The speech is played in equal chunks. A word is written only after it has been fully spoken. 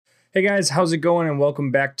Hey guys, how's it going? And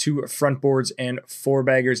welcome back to Front Boards and Four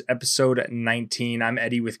Baggers, episode 19. I'm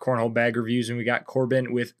Eddie with Cornhole Bag Reviews, and we got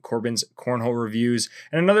Corbin with Corbin's Cornhole Reviews.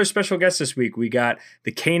 And another special guest this week, we got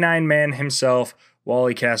the K9 man himself,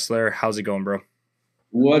 Wally Kastler. How's it going, bro?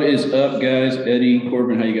 What is up, guys? Eddie,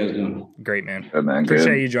 Corbin, how you guys doing? Great, man. Good, man.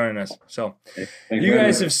 Appreciate you joining us. So, you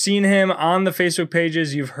guys have seen him on the Facebook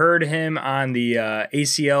pages. You've heard him on the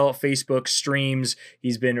ACL Facebook streams.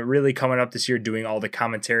 He's been really coming up this year doing all the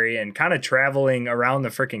commentary and kind of traveling around the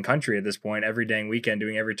freaking country at this point, every dang weekend,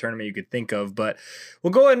 doing every tournament you could think of. But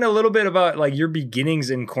we'll go in a little bit about like your beginnings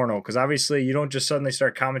in cornhole, because obviously you don't just suddenly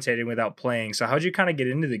start commentating without playing. So how'd you kind of get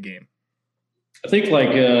into the game? I think like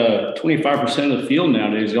 25% of the field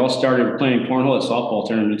nowadays, they all started playing cornhole at softball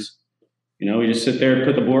tournaments. You know, we just sit there,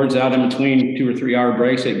 put the boards out in between 2 or 3 hour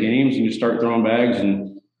breaks at games and just start throwing bags.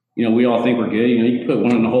 And, you know, we all think we're good. You know, you put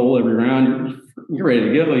one in the hole every round, you're ready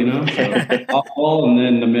to go, you know. So softball, and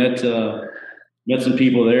then I met some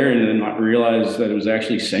people there, and then I realized that it was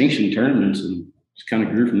actually sanctioned tournaments, and just kind of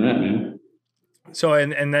grew from that, man. So,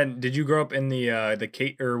 and then did you grow up in the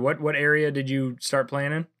Cape, or what area did you start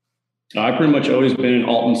playing in? I've pretty much always been in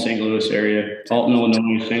Alton, St. Louis area. Alton,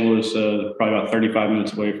 Illinois, St. Louis, probably about 35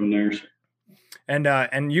 minutes away from there.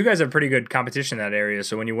 And you guys have pretty good competition in that area.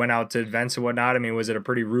 So when you went out to events and whatnot, I mean, was it a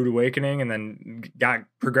pretty rude awakening and then got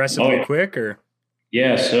progressively quick, or?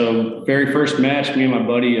 Yeah. So very first match, me and my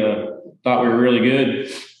buddy thought we were really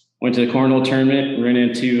good. Went to the cornhole tournament, ran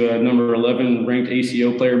into number 11 ranked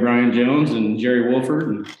ACO player Brian Jones and Jerry Wolford.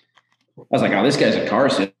 And I was like, oh, this guy's a car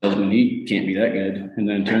salesman. He can't be that good. And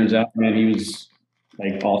then it turns out, man, he was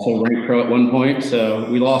like also ranked pro at one point. So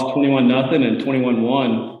we lost 21-0 and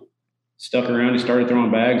 21-1. Stuck around. He started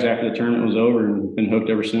throwing bags after the tournament was over and been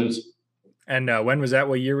hooked ever since. And when was that?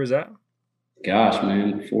 What year was that? Gosh,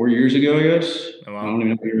 man, 4 years ago, I guess. Oh, wow. I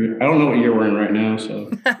don't know what year we're in right now.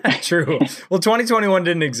 So True. Well, 2021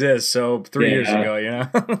 didn't exist, so 3 years ago, you know.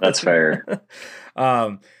 That's fair.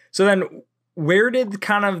 So then, where did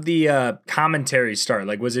kind of the commentary start?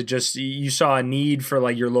 Like, was it just you saw a need for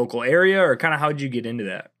like your local area, or kind of how did you get into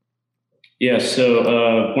that? Yeah,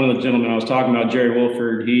 so one of the gentlemen I was talking about, Jerry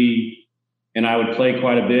Wolford, he and I would play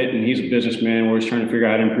quite a bit, and he's a businessman. We're always trying to figure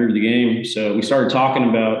out how to improve the game. So we started talking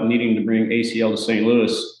about needing to bring ACL to St.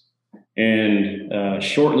 Louis. And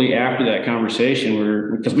shortly after that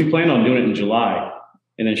conversation, because we planned on doing it in July.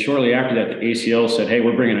 And then shortly after that, the ACL said, hey,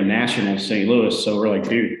 we're bringing a national to St. Louis. So we're like,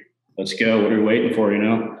 dude, let's go. What are we waiting for, you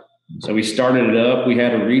know? So we started it up. We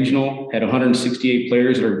had a regional, had 168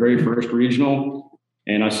 players at our very first regional.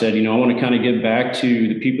 And I said, you know, I want to kind of give back to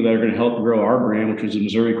the people that are going to help grow our brand, which was the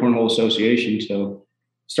Missouri Cornhole Association. So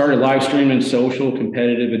started live streaming, social,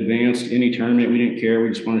 competitive, advanced, any tournament. We didn't care. We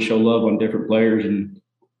just wanted to show love on different players, and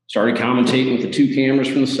started commentating with the 2 cameras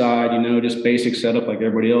from the side, you know, just basic setup like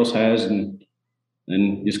everybody else has. And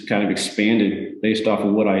then just kind of expanded based off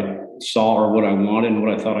of what I saw or what I wanted and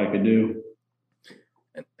what I thought I could do.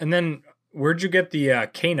 And then where'd you get the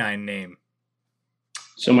K9 name?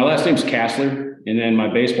 So my last name's Kastler, and then my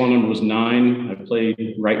baseball number was 9. I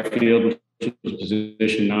played right field, which was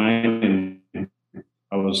position 9, and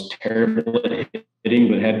I was terrible at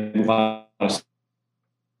hitting, but had a lot of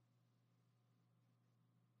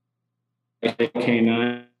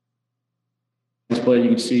K9 plate. You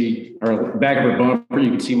can see, or back of her bumper,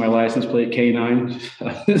 you can see my license plate K9.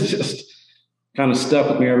 It's just kind of stuck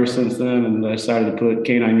with me ever since then, and I decided to put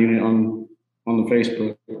K9 unit on the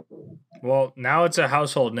Facebook. Well, now it's a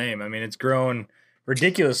household name. I mean, it's grown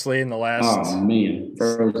ridiculously in the last. Oh man,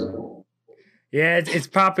 frozen. Yeah, it's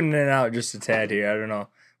popping in and out just a tad here. I don't know.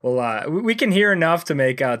 Well, we can hear enough to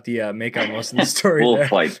make out most of the story. We'll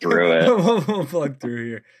fight through it. We'll plug through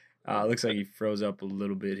here. Looks like he froze up a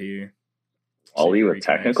little bit here. Wally with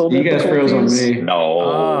technical You difficulties? guys froze on me.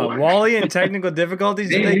 No. Wally and technical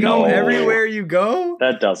difficulties. Did they go everywhere you go?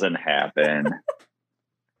 That doesn't happen.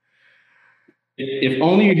 If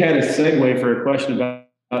only you had a segue for a question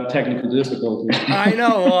about technical difficulties. I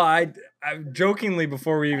know. Well, I jokingly,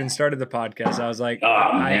 before we even started the podcast, I was like,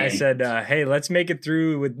 I said, hey, let's make it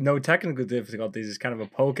through with no technical difficulties. It's kind of a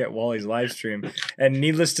poke at Wally's live stream. And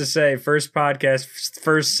needless to say, first podcast,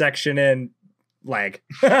 first section in, lag.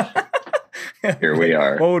 Here we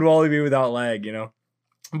are. What would Wally be without lag, you know?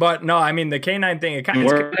 But no, I mean, the K9 thing,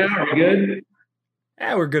 Are we good?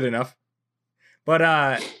 Yeah, we're good enough. But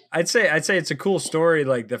I'd say it's a cool story,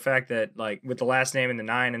 like the fact that like with the last name and the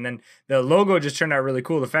 9, and then the logo just turned out really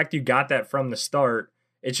cool. The fact you got that from the start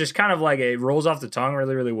it's just kind of like it rolls off the tongue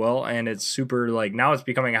really, really well. And it's super like now it's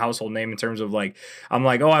becoming a household name in terms of like, I'm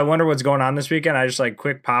like, oh, I wonder what's going on this weekend. I just like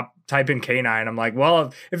quick type in K9. I'm like,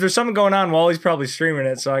 well, if there's something going on, Wally's probably streaming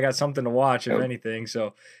it. So I got something to watch, if anything.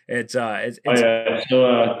 So it's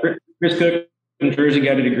So Chris Cook from Jersey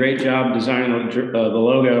guy did a great job designing the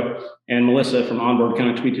logo, and Melissa from Onboard kind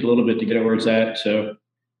of tweaked it a little bit to get it where it's at. So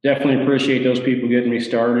definitely appreciate those people getting me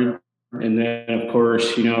started. And then, of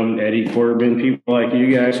course, Eddie Corbin, people like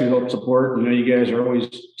you guys who help support. You guys are always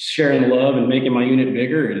sharing the love and making my unit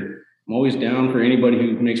bigger. And I'm always down for anybody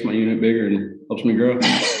who makes my unit bigger and helps me grow.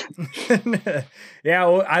 Yeah,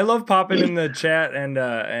 well, I love popping in the chat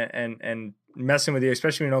and messing with you,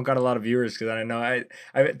 especially when you don't got a lot of viewers, because I know I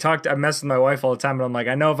mess with my wife all the time, but I'm like,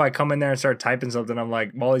 I know if I come in there and start typing something, I'm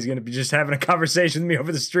like, Molly's gonna be just having a conversation with me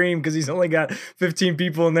over the stream because he's only got 15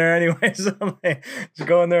 people in there anyway. So I'm like, just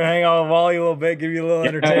go in there, hang out with Wally a little bit, give you a little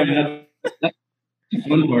entertainment. That's the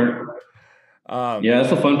fun part. That's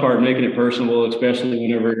the fun part, making it personable, especially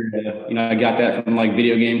whenever I got that from like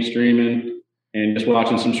video game streaming and just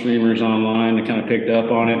watching some streamers online that kind of picked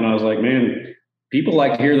up on it, and I was like, man, people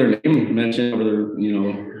like to hear their name mentioned over their,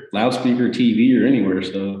 loudspeaker, TV, or anywhere.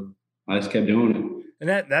 So I just kept doing it. And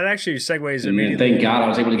that actually segues immediately. Thank God I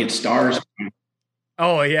was able to get stars.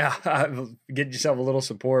 Oh yeah, get yourself a little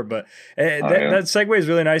support. But that segues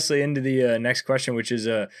really nicely into the next question, which is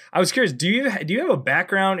I was curious, do you have a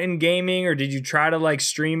background in gaming, or did you try to like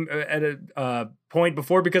stream at a point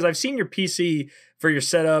before? Because I've seen your PC for your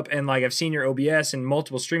setup, and like I've seen your OBS and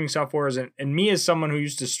multiple streaming softwares, and me as someone who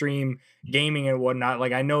used to stream gaming and whatnot,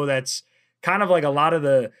 like I know that's kind of like a lot of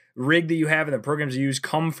the rig that you have and the programs you use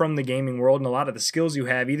come from the gaming world, and a lot of the skills you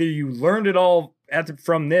have, either you learned it all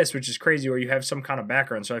from this, which is crazy, or you have some kind of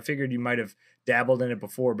background. So I figured you might have dabbled in it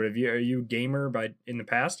before, but are you a gamer in the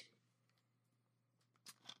past?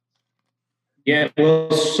 Yeah,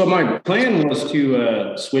 well, so my plan was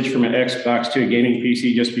to switch from an Xbox to a gaming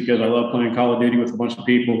PC just because I love playing Call of Duty with a bunch of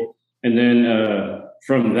people. And then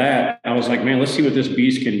from that, I was like, man, let's see what this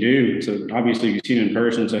beast can do. So obviously you've seen it in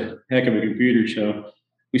person. It's a heck of a computer. So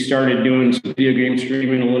we started doing some video game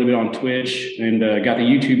streaming a little bit on Twitch, and got the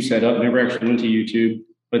YouTube set up. Never actually went to YouTube.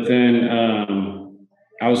 But then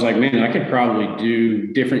I was like, man, I could probably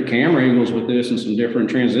do different camera angles with this and some different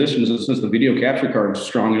transitions. And since the video capture card is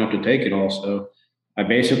strong enough to take it all. So I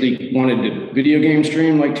basically wanted to video game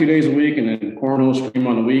stream like 2 days a week, and then cornhole stream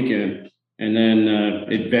on the weekend. And then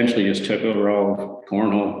it eventually just took over all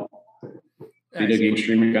cornhole. Video game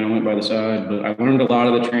streaming kind of went by the side, but I learned a lot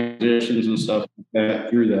of the transitions and stuff like that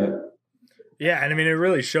through that. Yeah, and I mean, it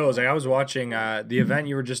really shows. Like I was watching the event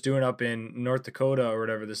you were just doing up in North Dakota or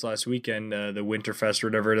whatever this last weekend, the Winterfest or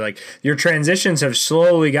whatever. Like your transitions have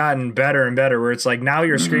slowly gotten better and better, where it's like now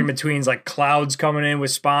you're screen betweens like clouds coming in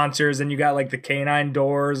with sponsors, and you got like the K9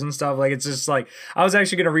 doors and stuff. Like it's just like, I was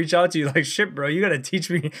actually gonna reach out to you like, shit, bro, you gotta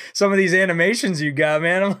teach me some of these animations you got,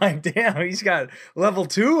 man. I'm like, damn, he's got level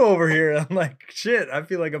 2 over here. I'm like, shit, I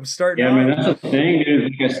feel like I'm starting. Yeah, I mean, that's the thing is,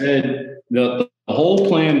 like I said, the whole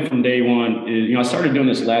plan from day one is, I started doing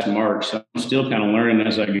this last March, so I'm still kind of learning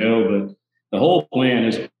as I go, but the whole plan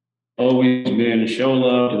has always been to show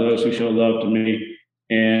love to those who show love to me.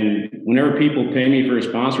 And whenever people pay me for a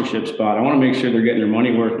sponsorship spot, I want to make sure they're getting their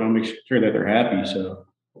money worth, and I want to make sure that they're happy. So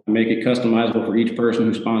I make it customizable for each person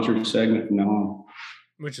who sponsors a segment from now on.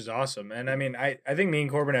 Which is awesome. And I mean, I think me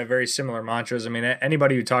and Corbin have very similar mantras. I mean,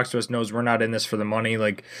 anybody who talks to us knows we're not in this for the money.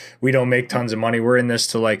 Like, we don't make tons of money. We're in this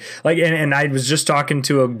to and I was just talking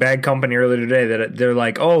to a bag company earlier today that they're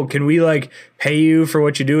like, oh, can we like pay you for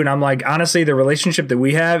what you do? And I'm like, honestly, the relationship that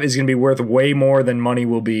we have is going to be worth way more than money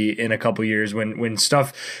will be in a couple years when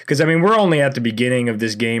stuff, because I mean, we're only at the beginning of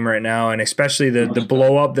this game right now. And especially the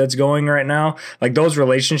blow up that's going right now, like those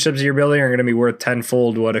relationships you're building are going to be worth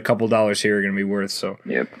tenfold what a couple dollars here are going to be worth. So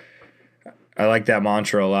yep. I like that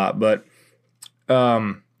mantra a lot. But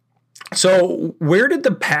so where did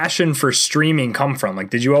the passion for streaming come from? Like,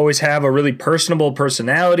 did you always have a really personable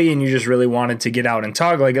personality and you just really wanted to get out and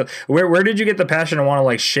talk? Like, where did you get the passion to want to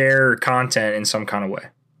like share content in some kind of way?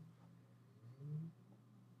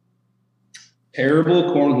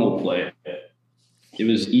 Terrible cornhole play. It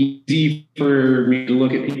was easy for me to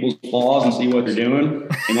look at people's flaws and see what they're doing.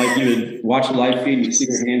 And like you would watch the live feed and you see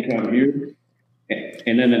their hand come here.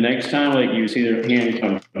 And then the next time, like you see their hand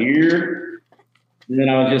come here. And then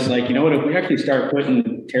I was just like, you know what, if we actually start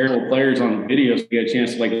putting terrible players on videos to get a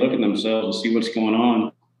chance to like look at themselves and see what's going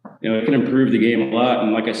on, it can improve the game a lot.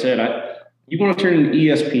 And like I said, you want to turn into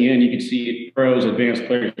ESPN, you can see pros, advanced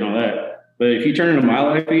players and all that. But if you turn into my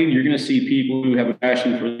live feed, you're going to see people who have a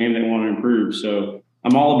passion for the game they want to improve. So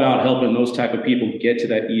I'm all about helping those type of people get to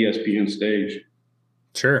that ESPN stage.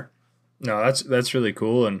 Sure. No, that's really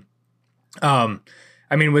cool. And I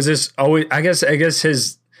mean, was this always, I guess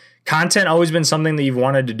his content always been something that you've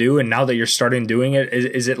wanted to do, and now that you're starting doing it,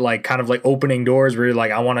 is it like kind of like opening doors where you're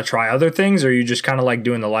like, I want to try other things, or are you just kind of like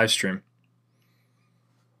doing the live stream?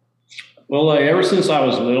 Well, like ever since I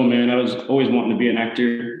was little, man, I was always wanting to be an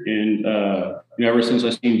actor, and you know, ever since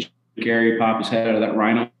I seen Gary pop his head out of that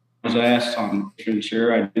rhino's ass on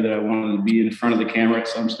Ventura, I knew that I wanted to be in front of the camera at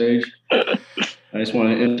some stage. I just want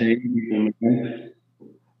to entertain people, man.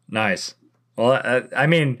 Nice. Well, I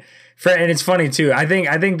mean, and it's funny too. I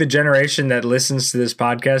think the generation that listens to this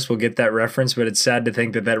podcast will get that reference, but it's sad to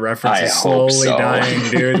think that reference is slowly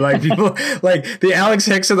dying, dude. Like people, like the Alex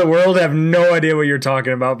Hicks of the world, have no idea what you're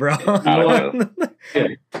talking about, bro. Go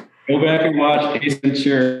back and watch Ace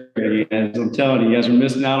Ventura. Guys. I'm telling you guys are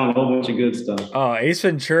missing out on a whole bunch of good stuff. Oh, Ace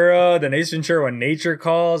Ventura, then Ace Ventura When Nature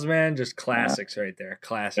Calls, man, just classics right there.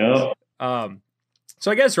 Classics. Yep. So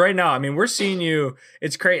I guess right now, I mean, we're seeing you.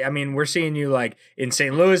 It's crazy. I mean, we're seeing you like in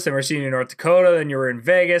St. Louis, then we're seeing you in North Dakota, then you were in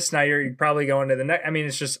Vegas. Now you're probably going to the next. I mean,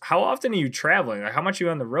 it's just how often are you traveling? Like, how much are you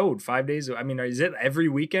on the road? 5 days? I mean, is it every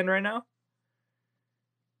weekend right now?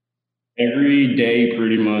 Every day,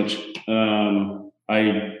 pretty much.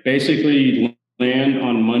 I basically land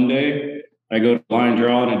on Monday. I go to line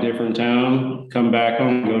draw in a different town, come back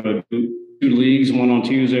home, go to two leagues, one on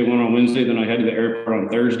Tuesday, one on Wednesday. Then I head to the airport on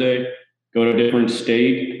Thursday. Go to a different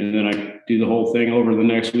state, and then I do the whole thing over the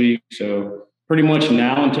next week. So pretty much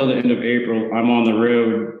now until the end of April, I'm on the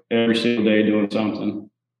road every single day doing something.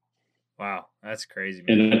 Wow, that's crazy,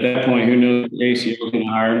 man. And at that point, who knows if ACL is going to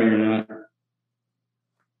hire me or not.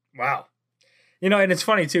 Wow. You know, and it's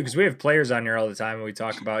funny too, because we have players on here all the time and we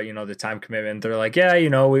talk about, you know, the time commitment. They're like, yeah, you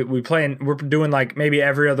know, we're doing like maybe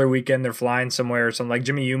every other weekend they're flying somewhere or something. Like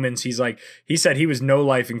Jimmy Humans, he said he was no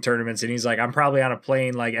lifing tournaments, and he's like, I'm probably on a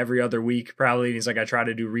plane like every other week probably. And he's like, I try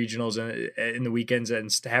to do regionals in the weekends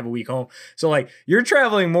and have a week home. So like you're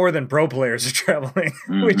traveling more than pro players are traveling,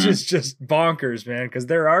 which is just bonkers, man, because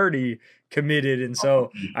they're already committed. And so,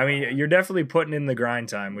 I mean, you're definitely putting in the grind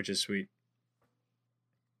time, which is sweet.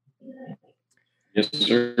 Yes,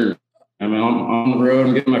 sir. I mean, I'm on the road.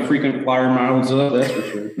 I'm getting my frequent flyer miles up. That's for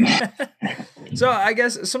sure. So I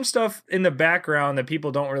guess some stuff in the background that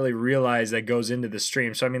people don't really realize that goes into the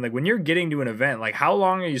stream. So, I mean, like when you're getting to an event, like how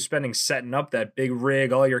long are you spending setting up that big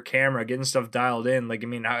rig, all your camera, getting stuff dialed in? Like, I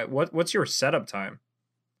mean, what's your setup time?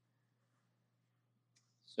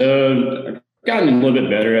 So I've gotten a little bit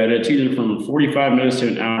better at it. It's either from 45 minutes to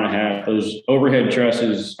an hour and a half. Those overhead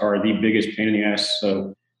trusses are the biggest pain in the ass.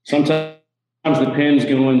 So sometimes the pin's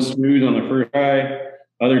going smooth on the first try.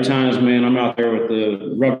 Other times, man, I'm out there with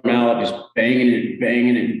the rubber mallet just banging it,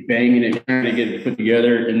 trying to get it put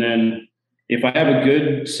together. And then if I have a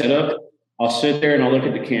good setup, I'll sit there and I'll look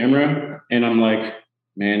at the camera and I'm like,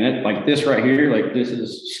 man, that like this right here, like this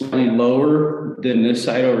is slightly lower than this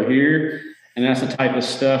side over here. And that's the type of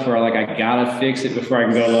stuff where like I gotta fix it before I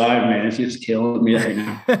can go live, man. It's just killing me right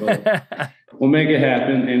now. But we'll make it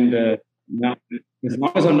happen. And as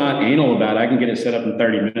long as I'm not anal about it, I can get it set up in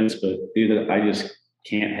 30 minutes. But dude, I just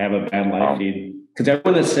can't have a bad live feed. Because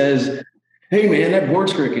everyone that says, hey man, that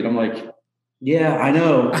board's crooked, I'm like, yeah, I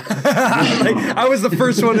know. Like, I was the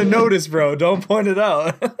first one to notice, bro. Don't point it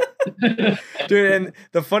out. Dude, and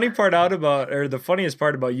the funniest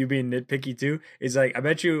part about you being nitpicky too is like, I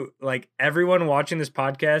bet you like everyone watching this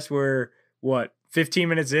podcast were 15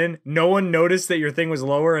 minutes in, no one noticed that your thing was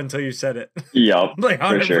lower until you said it. Yep. Like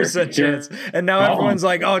 100% chance. And now everyone's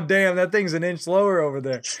like, oh damn, that thing's an inch lower over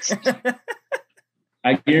there.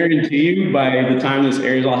 I guarantee you by the time this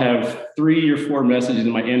airs, I'll have 3 or 4 messages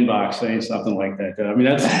in my inbox saying something like that. I mean,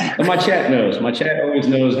 that's my chat knows. My chat always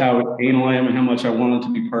knows how anal I am and how much I want it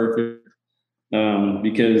to be perfect.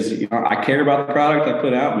 Because you know, I care about the product I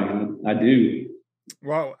put out, man. I do.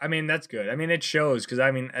 Well, I mean, that's good. I mean, it shows because I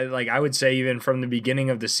mean, like I would say even from the beginning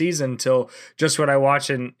of the season till just what I watched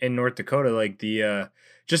in North Dakota, like the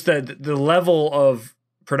just the level of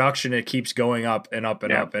production, it keeps going up and up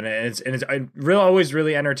and up, and it's really always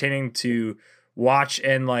really entertaining to watch.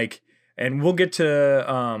 And like, and we'll get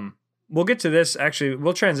to this. Actually,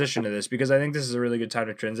 we'll transition to this because I think this is a really good time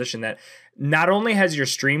to transition. That not only has your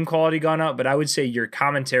stream quality gone up, but I would say your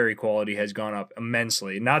commentary quality has gone up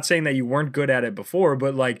immensely. Not saying that you weren't good at it before,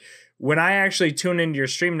 but like when I actually tune into your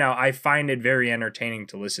stream now, I find it very entertaining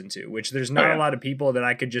to listen to, which there's not a lot of people that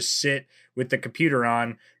I could just sit with the computer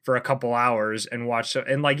on for a couple hours and watch.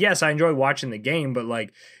 And like, yes, I enjoy watching the game, but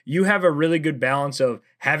like you have a really good balance of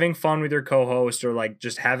having fun with your co-host or like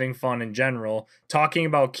just having fun in general, talking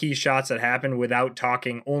about key shots that happen without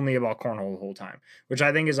talking only about cornhole the whole time, which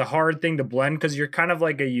I think is a hard thing to blend because you're kind of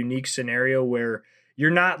like a unique scenario where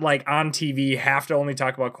you're not like on TV, have to only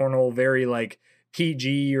talk about cornhole, very like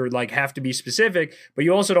PG or like have to be specific, but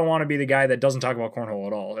you also don't want to be the guy that doesn't talk about cornhole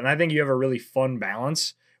at all. And I think you have a really fun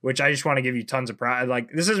balance, which I just want to give you tons of props.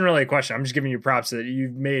 Like, this isn't really a question. I'm just giving you props that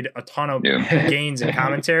you've made a ton of gains in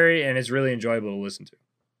commentary, and it's really enjoyable to listen to.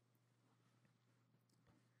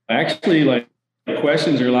 Actually, like, the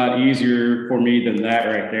questions are a lot easier for me than that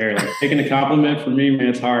right there. Like, taking a compliment for me, man,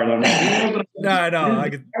 it's hard. I'm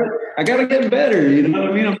like, I gotta get better. You know what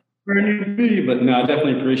I mean? I'm where I need to be, but no, I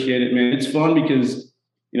definitely appreciate it, man. It's fun because,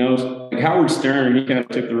 you know, like Howard Stern, he kind of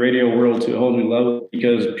took the radio world to a whole new level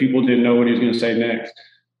because people didn't know what he was going to say next.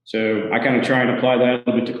 So I kind of try and apply that a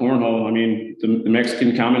little bit to cornhole. I mean, the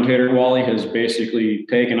Mexican commentator, Wally, has basically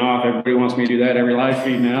taken off. Everybody wants me to do that every live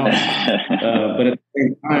feed now. But at the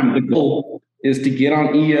same time, the goal is to get on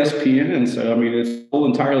ESPN. And so, I mean, it's a whole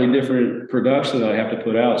entirely different production that I have to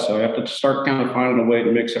put out. So I have to start kind of finding a way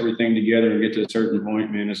to mix everything together and get to a certain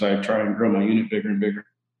point, man, as I try and grow my unit bigger and bigger.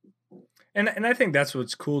 And I think that's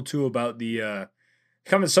what's cool too about the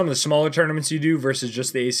some of the smaller tournaments you do versus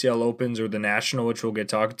just the ACL Opens or the National, which we'll get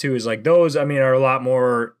talking to, is like those, I mean, are a lot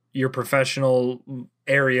more your professional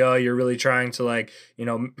area. You're really trying to, like, you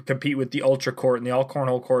know, compete with the Ultra Court and the All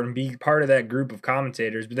Cornhole Court and be part of that group of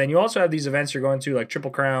commentators. But then you also have these events you're going to, like Triple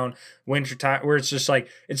Crown, Winter Time, where it's just like,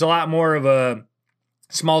 it's a lot more of a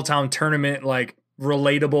small town tournament, like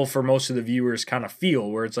relatable for most of the viewers kind of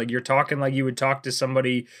feel, where it's like you're talking like you would talk to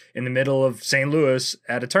somebody in the middle of St. Louis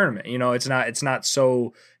at a tournament. You know, it's not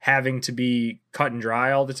so having to be cut and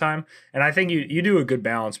dry all the time. And I think you do a good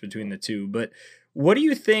balance between the two. But what do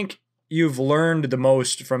you think you've learned the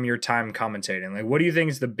most from your time commentating? Like, what do you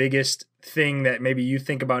think is the biggest thing that maybe you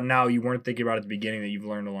think about now you weren't thinking about at the beginning that you've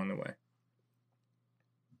learned along the way?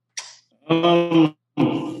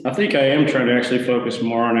 I think I am trying to actually focus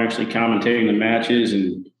more on actually commentating the matches.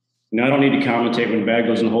 And, you know, I don't need to commentate when bag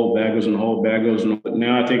goes in the hole, bag goes in the hole, bag goes in the hole.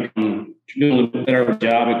 Now I think I'm doing a better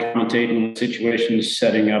job at commentating situations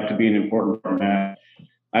setting up to be an important part of that.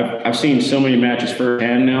 I've seen so many matches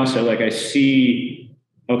firsthand now. So, like, I see,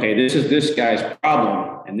 okay, this is this guy's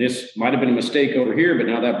problem. And this might have been a mistake over here, but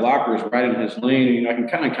now that blocker is right in his lane. And, you know, I can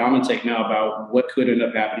kind of commentate now about what could end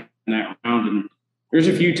up happening in that round. And there's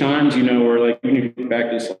a few times, you know, where, like, when you look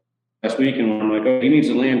back this last week and I'm like, oh, he needs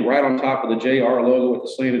to land right on top of the JR logo with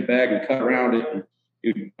the slanted bag and cut around it. And,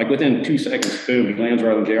 dude, like, within 2 seconds, boom, he lands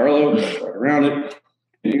right on the JR logo, right around it.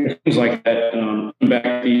 And things like that.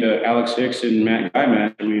 Back to the Alex Hicks and Matt Guy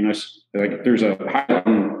match, I mean, like, there's a highlight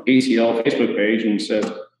on ACL Facebook page and it says,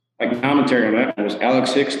 like, commentary on that was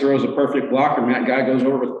Alex Hicks throws a perfect blocker, Matt Guy goes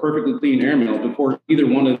over with perfectly clean airmails before either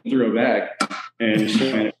one of them threw a bag. And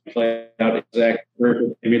it played out exactly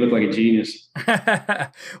perfect. It made me look like a genius.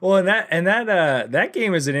 Well, and that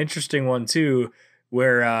game is an interesting one too,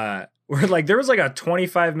 where like there was like a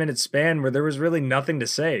 25-minute span where there was really nothing to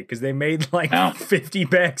say because they made like 50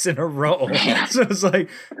 bags in a row. So it's like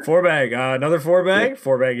 4 bag, another 4 bag,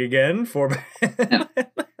 4 bag again, 4 bag.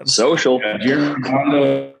 Social. Yeah, Jeremy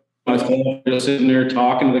Rondo, myself, just sitting there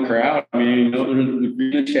talking to the crowd. I mean, you know,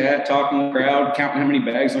 in the chat, talking to the crowd, counting how many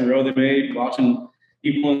bags in a row they made, watching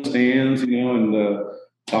people in the stands, you know, and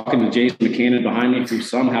talking to Jason McCannon behind me, who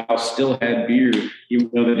somehow still had beer, even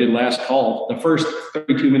though they did last call the first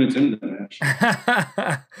 32 minutes into the match.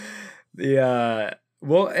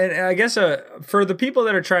 Well, and I guess for the people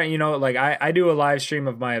that are trying, you know, like I do a live stream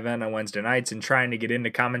of my event on Wednesday nights and trying to get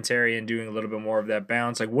into commentary and doing a little bit more of that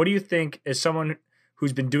balance. Like, what do you think, as someone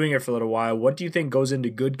who's been doing it for a little while, what do you think goes into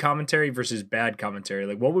good commentary versus bad commentary?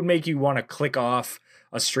 Like, what would make you want to click off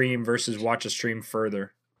a stream versus watch a stream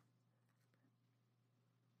further?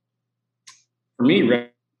 For me,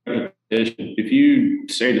 repetition. If you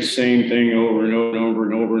say the same thing over and over and over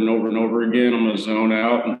and over and over and over again, I'm going to zone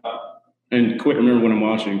out and quit remember what I'm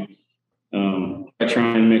watching. I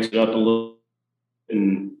try and mix it up a little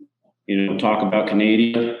and, you know, talk about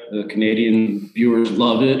Canada. The Canadian viewers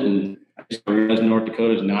love it. And I just realize North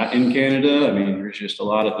Dakota is not in Canada. I mean, there's just a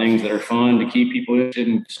lot of things that are fun to keep people interested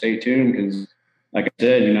and stay tuned because, like I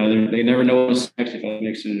said, you know, they never know what's next if I'm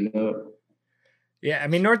mixing it up. Yeah, I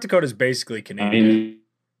mean, North Dakota is basically Canadian.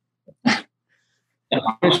 I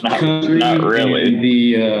mean, not really.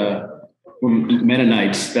 The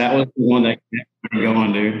Mennonites, that was the one that kept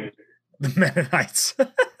going, dude. The Mennonites.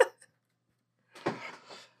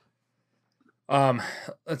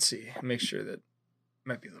 Let's see. Make sure that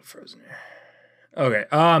might be a little frozen here.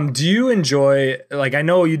 Okay. Do you enjoy, like, I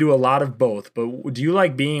know you do a lot of both, but do you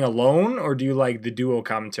like being alone or do you like the duo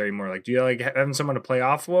commentary more? Like, do you like having someone to play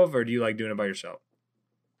off of or do you like doing it by yourself?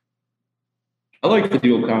 I like the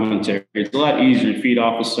dual commentary. It's a lot easier to feed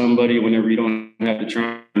off of somebody whenever you don't have to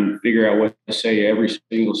try and figure out what to say every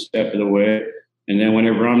single step of the way. And then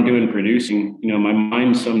whenever I'm doing producing, my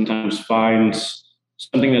mind sometimes finds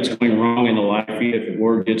something that's going wrong in the live feed, if the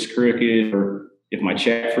board gets crooked or if my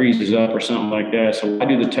chat freezes up or something like that. So I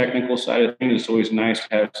do the technical side of things. It's always nice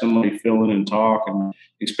to have somebody fill in and talk. And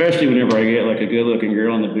especially whenever I get like a good looking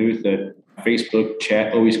girl in the booth that Facebook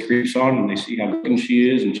chat always creeps on and they see how good she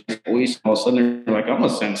is. And she's always, all of a sudden they're like, I'm going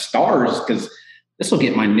to send stars because this will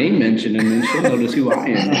get my name mentioned and then she'll notice who I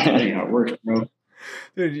am. I'll tell you how it works, bro.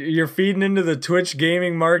 Dude, you're feeding into the Twitch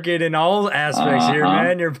gaming market in all aspects here,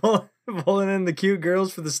 man. You're pulling in the cute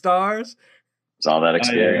girls for the stars. It's all that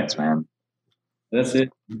experience, man. That's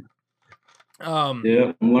it.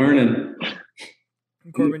 Yeah, I'm learning.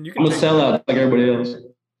 Corbin, I'm a sellout like everybody else.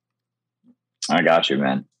 I got you,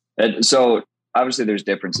 man. So obviously there's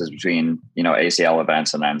differences between, ACL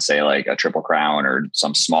events and then say like a Triple Crown or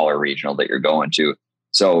some smaller regional that you're going to.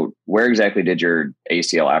 So where exactly did your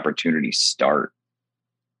ACL opportunity start?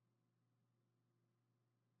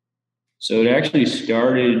 So it actually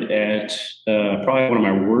started at probably one of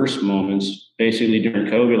my worst moments, basically during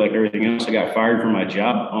COVID, like everything else. I got fired from my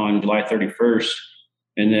job on July 31st.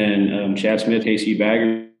 And then Chad Smith, KC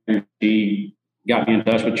Bagger, he got me in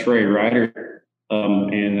touch with Trey Ryder.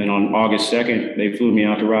 And then on August 2nd, they flew me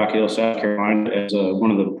out to Rock Hill, South Carolina, as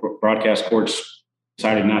one of the broadcast courts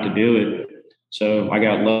decided not to do it. So I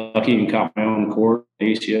got lucky and caught my own court,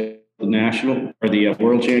 ACL National, or the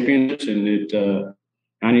World Championships, and it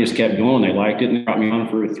I just kept going. They liked it and they brought me on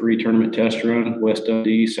for a 3-tournament test run, West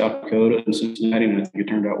Dundee, South Dakota, and Cincinnati, and I think it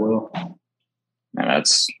turned out well. And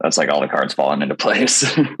that's like all the cards falling into place.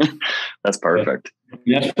 That's perfect.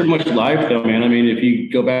 Yeah, that's pretty much life, though, man. I mean, if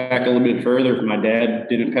you go back a little bit further, if my dad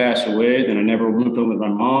didn't pass away, then I never moved home with my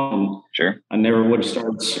mom. And sure. I never would have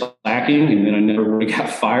started slacking, and then I never would have got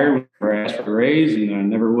fired or asked for a raise, and I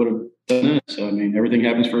never would have done it. So, I mean, everything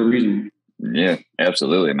happens for a reason. Yeah,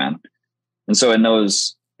 absolutely, man. And so in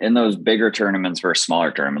those bigger tournaments versus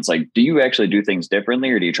smaller tournaments, like, do you actually do things differently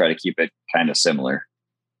or do you try to keep it kind of similar?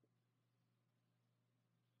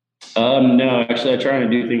 No, actually, I try to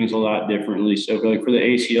do things a lot differently. So like for the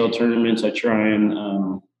ACL tournaments, I try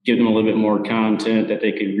and give them a little bit more content that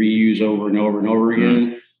they could reuse over and over and over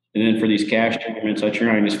again. And then for these cash tournaments, I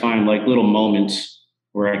try and just find like little moments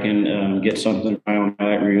where I can get something on my own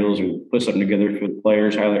highlight reels or put something together for the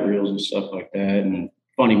players, highlight reels and stuff like that. And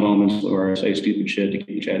funny moments where I say stupid shit to keep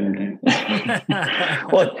each other entertained.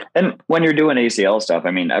 Well, and when you're doing ACL stuff,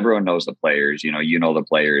 I mean, everyone knows the players, you know the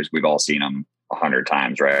players. We've all seen them 100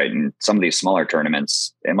 times, right? And some of these smaller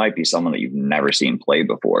tournaments, it might be someone that you've never seen play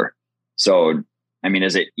before. So, I mean,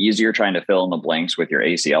 is it easier trying to fill in the blanks with your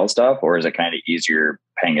ACL stuff, or is it kind of easier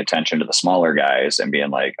paying attention to the smaller guys and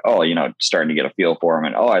being like, oh, starting to get a feel for them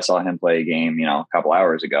and, oh, I saw him play a game, a couple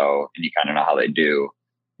hours ago, and you kind of know how they do.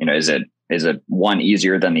 Is it one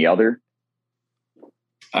easier than the other?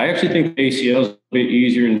 I actually think ACL is a bit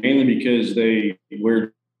easier, and mainly because they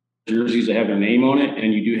wear jerseys that have their name on it,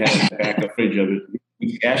 and you do have backup footage of it.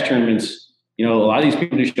 These cash tournaments, a lot of these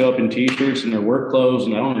people just show up in T-shirts and their work clothes,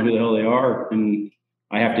 and I don't know who the hell they are, and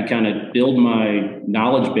I have to kind of build my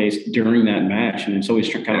knowledge base during that match, and it's always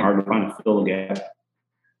kind of hard to fill the gap.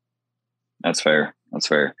 That's fair.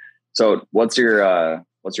 So, what's your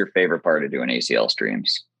favorite part of doing ACL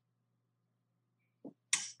streams?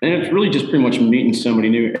 And it's really just pretty much meeting somebody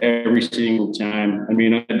new every single time. I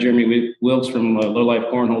mean, I had Jeremy Wilkes from Low Life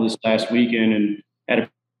Cornhole this last weekend and had a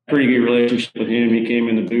pretty good relationship with him. He came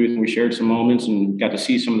in the booth and we shared some moments and got to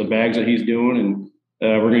see some of the bags that he's doing. And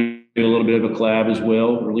we're going to do a little bit of a collab as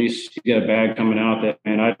well. Release, he's got a bag coming out that,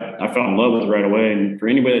 man, I fell in love with right away. And for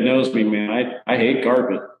anybody that knows me, man, I hate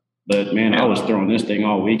carpet. But, man, I was throwing this thing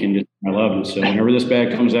all weekend. Just I loved it. So whenever this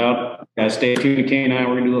bag comes out, guys, stay tuned to K9. We're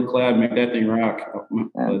going to do a little collab, make that thing rock.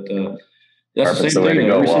 But that's the same thing.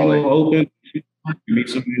 Every single open, you meet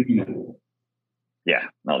somebody. Yeah,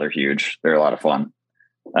 no, they're huge. They're a lot of fun.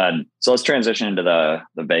 So let's transition into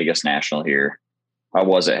the Vegas National here. How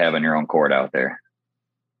was it having your own court out there?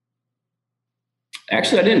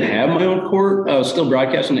 Actually, I didn't have my own court. I was still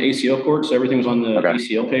broadcasting the ACL court, so everything was on the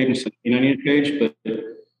ACL page instead of the K9 page. But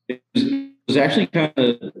it was actually kind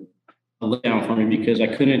of a letdown for me because I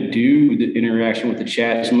couldn't do the interaction with the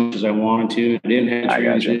chat as much as I wanted to. I didn't have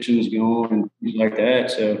transitions going and things like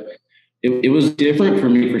that. So it was different for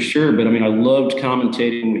me for sure. But I mean, I loved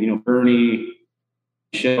commentating, Bernie,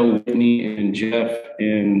 Michelle, Whitney, and Jeff.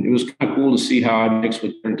 And it was kind of cool to see how I mix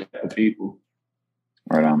with different type of people.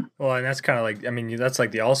 Right on. Well, and that's kind of like, I mean, that's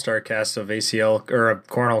like the all-star cast of ACL or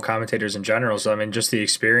cornhole commentators in general. So, I mean, just the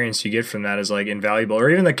experience you get from that is like invaluable, or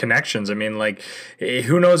even the connections. I mean, like,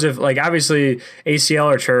 who knows if, like, obviously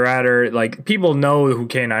ACL or Trad, or like people know who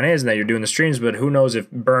K9 is and that you're doing the streams, but who knows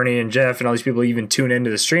if Bernie and Jeff and all these people even tune into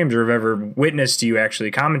the streams or have ever witnessed you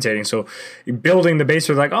actually commentating. So, building the base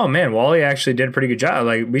with like, oh man, Wally actually did a pretty good job.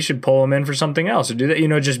 Like, we should pull him in for something else or do that. You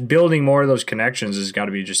know, just building more of those connections has got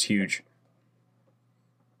to be just huge.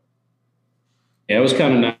 Yeah, it was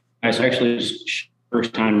kind of nice. Actually, it was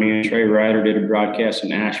first time me and Trey Ryder did a broadcast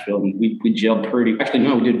in Asheville, and we gelled pretty. Actually,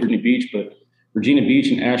 no, we did Virginia Beach, but Virginia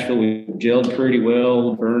Beach and Asheville, we gelled pretty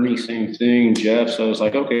well. Bernie, same thing. Jeff. So I was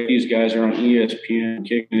like, okay, these guys are on ESPN,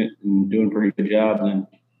 kicking it and doing a pretty good job. And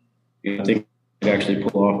then I think they actually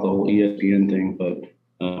pull off the whole ESPN thing. But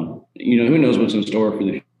who knows what's in store for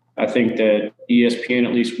the future. I think that ESPN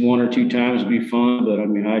at least one or two times would be fun, but I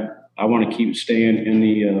mean, I want to keep staying in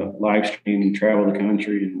the live stream and travel the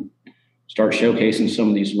country and start showcasing some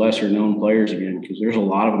of these lesser known players again, because there's a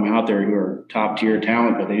lot of them out there who are top tier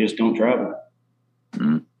talent, but they just don't travel.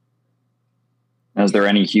 Mm. Is there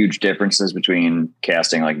any huge differences between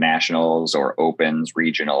casting like nationals or opens,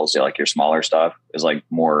 regionals, like your smaller stuff? Is like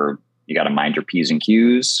more, you got to mind your P's and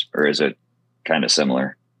Q's, or is it kind of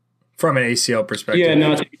similar? From an ACL perspective. Yeah,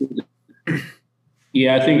 no, I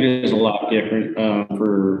think it is a lot different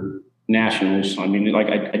for nationals. I mean, like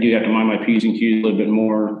I do have to mind my P's and Q's a little bit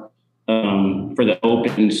more. For the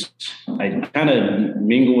opens, I kind of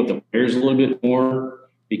mingle with the players a little bit more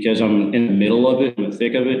because I'm in the middle of it, in the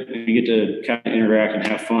thick of it. And you get to kind of interact and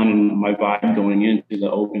have fun. And my vibe going into the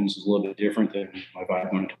opens is a little bit different than my vibe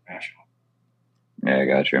going into national. Yeah, I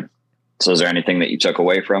got you. So is there anything that you took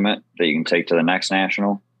away from it that you can take to the next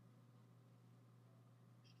national?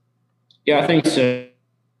 Yeah, I think so.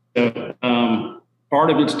 Part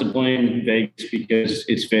of it's to blame Vegas because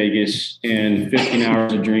it's Vegas and 15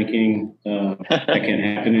 hours of drinking, that can't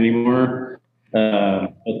happen anymore.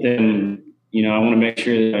 But then, I want to make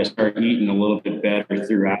sure that I start eating a little bit better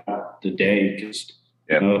throughout the day because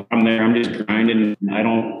I'm there, I'm just grinding. And I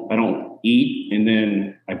don't eat, and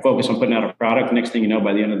then I focus on putting out a product. Next thing you know,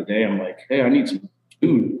 by the end of the day, I'm like, hey, I need some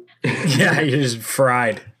food. Yeah, you're just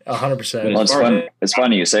fried. 100%. Well, it's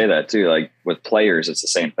funny you say that too. Like with players, it's the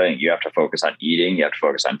same thing. You have to focus on eating. You have to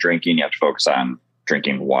focus on drinking. You have to focus on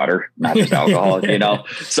drinking water, not just alcohol.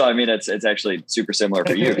 So I mean, it's actually super similar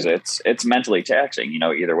for you because it's mentally taxing.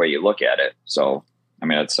 Either way you look at it. So I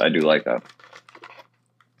mean, I do like that.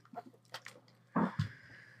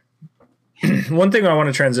 One thing I want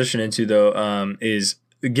to transition into though is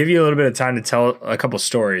give you a little bit of time to tell a couple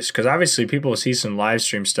stories, because obviously people see some live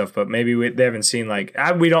stream stuff, but maybe they haven't seen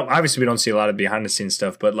we don't see a lot of behind the scenes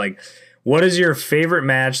stuff. But like, what is your favorite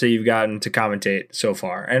match that you've gotten to commentate so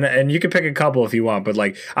far? And you can pick a couple if you want, but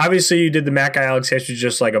like obviously you did the Matt Guy Alex which is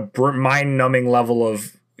just like a mind numbing level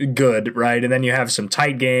of good, right? And then you have some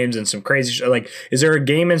tight games and some crazy like, is there a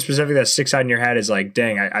game in specific that sticks out in your head is like,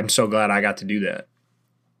 dang, I'm so glad I got to do that?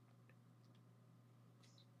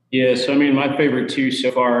 Yeah, so I mean, my favorite two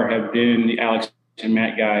so far have been the Alex and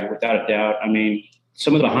Matt Guy, without a doubt. I mean,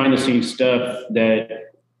 some of the behind-the-scenes stuff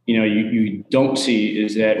that you don't see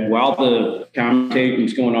is that while the commentating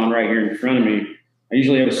is going on right here in front of me, I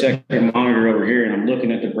usually have a second monitor over here, and I'm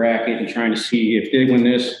looking at the bracket and trying to see if they win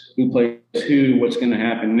this, who plays who, what's going to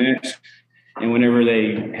happen next. And whenever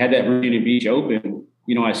they had that Virginia Beach Open,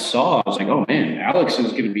 I was like, oh man, Alex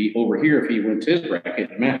is going to be over here if he wins his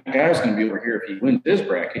bracket. And Matt Guy's going to be over here if he wins his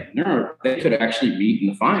bracket. And they could actually meet in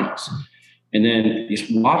the finals. And then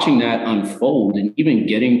just watching that unfold and even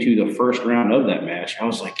getting to the first round of that match, I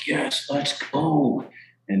was like, yes, let's go.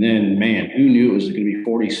 And then, man, who knew it was going to be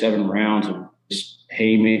 47 rounds of just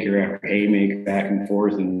haymaker after haymaker back and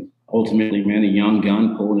forth. And ultimately, man, the young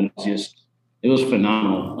gun pulled it. It was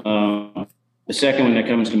phenomenal. The second one that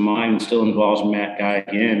comes to mind still involves Matt Guy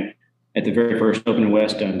again. At the very first Open in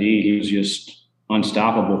West Dundee, he was just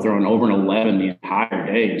unstoppable, throwing over an 11 the entire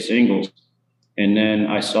day in singles. And then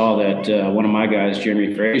I saw that one of my guys,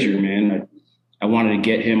 Jeremy Frazier, man, I wanted to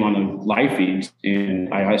get him on the live feeds.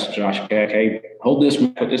 And I asked Josh Keck, hey, hold this,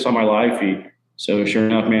 put this on my live feed. So sure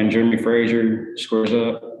enough, man, Jeremy Frazier scores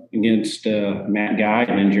up against Matt Guy,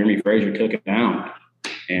 and then Jeremy Frazier took it down.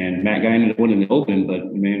 And Matt Guy ended up winning the Open,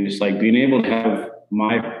 but man, just like being able to have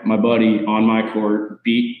my buddy on my court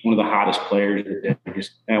beat one of the hottest players,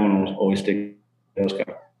 that one was always sticking.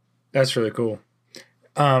 That's really cool.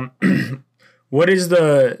 What is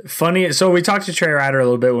the funny? So we talked to Trey Ryder a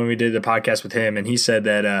little bit when we did the podcast with him, and he said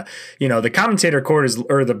that the commentator court is,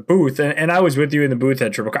 or the booth, and I was with you in the booth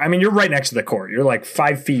at Triple Crown. I mean, you're right next to the court. You're like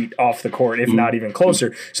 5 feet off the court, if not even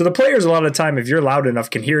closer. So the players, a lot of the time, if you're loud enough,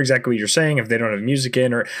 can hear exactly what you're saying if they don't have music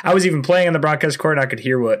in. Or I was even playing on the broadcast court, and I could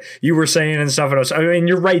hear what you were saying and stuff. And I mean,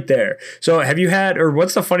 you're right there. So have you had, or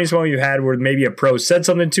what's the funniest moment you had where maybe a pro said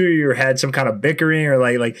something to you, or had some kind of bickering, or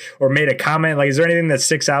or made a comment? Like, is there anything that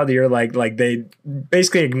sticks out that you're like they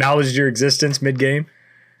basically acknowledged your existence mid-game?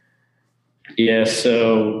 Yeah,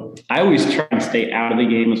 so I always try to stay out of the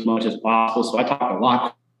game as much as possible. So I talk a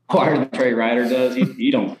lot quieter than Trey Ryder does.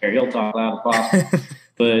 He don't care. He'll talk loud as possible.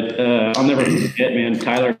 But I'll never forget, man,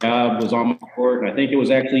 Tyler Cobb was on my court, and I think it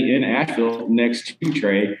was actually in Asheville next to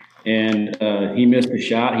Trey, and he missed a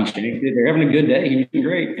shot. He shanked it. They're having a good day. He was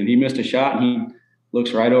great, and he missed a shot, and he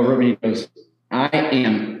looks right over me and he goes, "I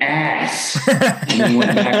am ass." And then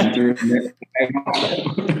went back and threw it.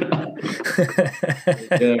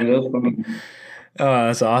 Yeah, that was fun. Oh,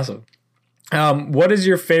 that's awesome. What is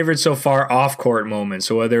your favorite so far off-court moment?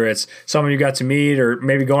 So whether it's someone you got to meet, or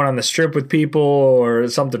maybe going on the strip with people, or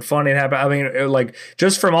something funny happened. I mean, like,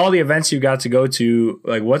 just from all the events you got to go to,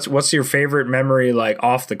 like, what's your favorite memory, like,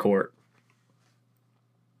 off the court?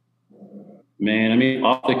 Man, I mean,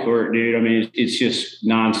 off the court, dude, I mean, it's just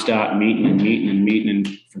nonstop meeting and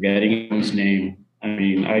forgetting anyone's name. I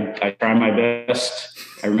mean, I try my best.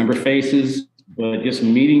 I remember faces, but just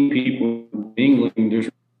meeting people, mingling, there's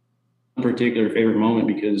one particular favorite moment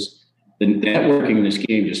because the networking in this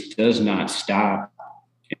game just does not stop.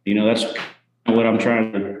 That's what I'm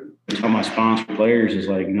trying to tell my sponsor players is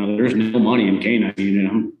like, there's no money in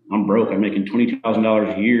K9. I'm broke. I'm making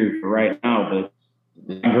 $22,000 a year for right now, but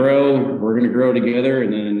we're going to grow together.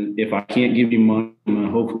 And then if I can't give you money, I'm going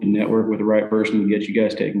to hopefully network with the right person to get you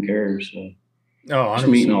guys taken care of. So just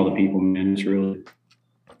meeting all the people, man, it's really.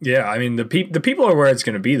 Yeah, I mean, the people are where it's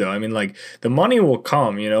going to be, though. I mean, like, the money will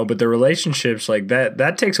come, but the relationships, like,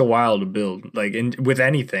 that takes a while to build, like, with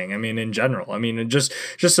anything. I mean, in general. I mean, just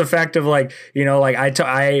the fact of, like, like,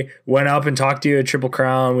 I went up and talked to you at Triple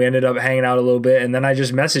Crown. We ended up hanging out a little bit, and then I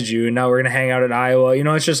just messaged you, and now we're going to hang out at Iowa.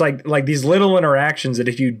 It's just like these little interactions that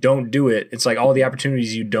if you don't do it, it's like all the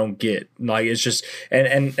opportunities you don't get. Like, it's just,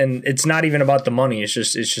 and it's not even about the money. It's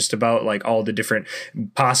just about, like, all the different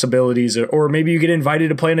possibilities, or maybe you get invited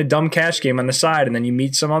to play in a dumb cash game on the side, and then you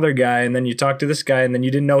meet some other guy, and then you talk to this guy, and then you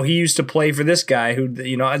didn't know he used to play for this guy who,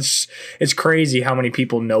 it's crazy how many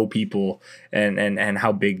people know people and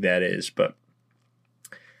how big that is. But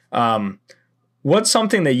what's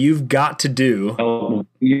something that you've got to do? Oh,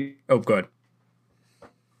 go ahead.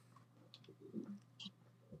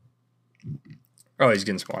 Oh, he's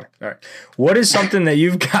getting smaller. All right. What is something that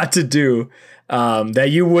you've got to do that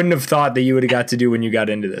you wouldn't have thought that you would have got to do when you got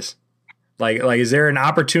into this? Like, is there an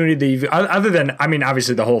opportunity that you've, other than, I mean,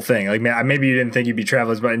 obviously the whole thing, like, maybe you didn't think you'd be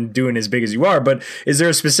traveling and doing as big as you are, but is there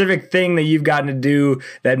a specific thing that you've gotten to do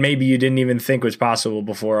that maybe you didn't even think was possible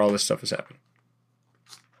before all this stuff has happened?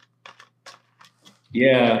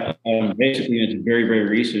 Yeah, basically it's very, very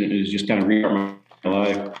recent. It was just kind of restart my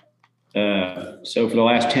life. So for the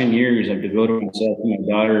last 10 years, I've devoted myself to my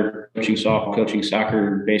daughter, coaching softball, coaching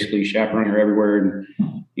soccer, basically chaperoning her everywhere, and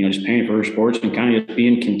just paying for her sports and kind of just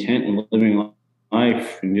being content and living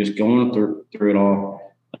life and just going through it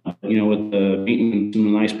all. With meeting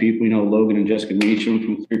some nice people, Logan and Jessica Meacham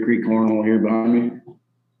from Clear Creek Cornwall here behind me.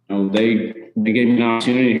 They gave me an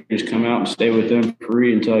opportunity to just come out and stay with them for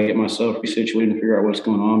free until I get myself resituated and figure out what's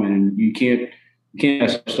going on, man. And you can't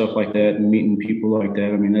ask stuff like that and meeting people like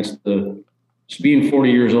that. I mean, that's just being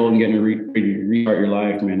 40 years old and getting to restart your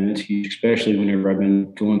life, man. That's huge, especially whenever I've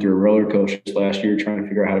been going through a roller coaster this last year trying to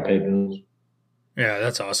figure out how to pay bills. Yeah,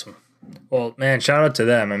 that's awesome. Well, man, shout out to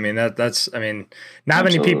them. I mean, not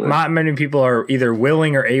many people are either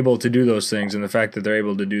willing or able to do those things, and the fact that they're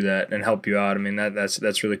able to do that and help you out, I mean,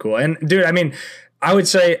 that's really cool. And dude, I mean, I would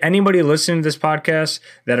say anybody listening to this podcast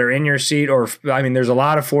that are in your seat, or I mean, there's a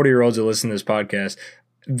lot of 40-year-olds that listen to this podcast.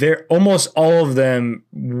 They're almost all of them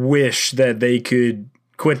wish that they could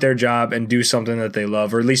quit their job and do something that they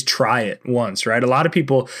love, or at least try it once, right? A lot of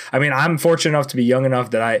people, I mean, I'm fortunate enough to be young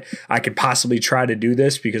enough that I could possibly try to do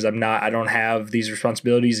this because I don't have these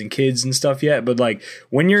responsibilities and kids and stuff yet. But like,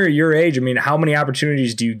 when you're your age, I mean, how many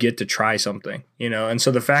opportunities do you get to try something, And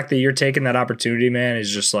so the fact that you're taking that opportunity, man,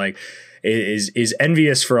 is just like, is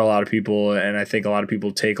envious for a lot of people. And I think a lot of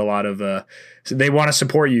people take a lot of, they want to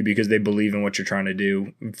support you because they believe in what you're trying to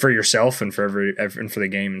do for yourself and for and for the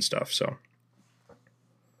game and stuff. So.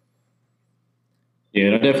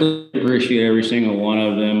 Yeah, I definitely appreciate every single one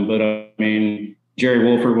of them. But I mean, Jerry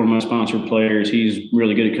Wolford, one of my sponsored players, he's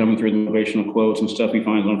really good at coming through the motivational quotes and stuff he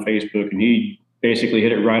finds on Facebook. And he basically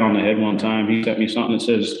hit it right on the head one time. He sent me something that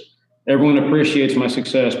says, everyone appreciates my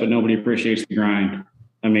success, but nobody appreciates the grind.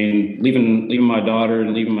 I mean, leaving my daughter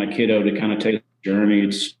and leaving my kiddo to kind of take the journey,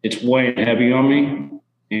 it's weighing heavy on me.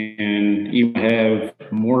 And you have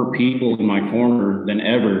more people in my corner than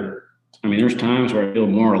ever. I mean, there's times where I feel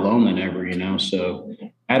more alone than ever, you know. So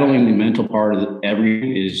battling the mental part of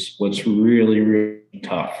everything is what's really, really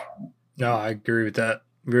tough. No, I agree with that.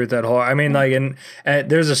 Whole. I mean, like, and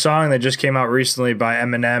there's a song that just came out recently by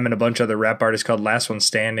Eminem and a bunch of other rap artists called "Last One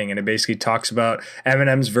Standing," and it basically talks about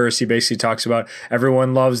Eminem's verse. He basically talks about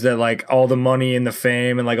everyone loves that, like, all the money and the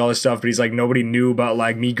fame and like all this stuff, but he's like, nobody knew about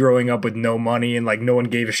like me growing up with no money, and like no one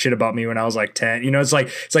gave a shit about me when I was like 10. You know, it's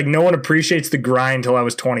like no one appreciates the grind till I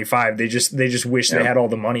was 25. They just wish they had all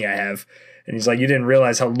the money I have. And he's like, you didn't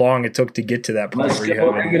realize how long it took to get to that point. Let's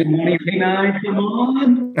go. Money, come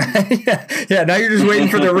on. yeah. Now you're just waiting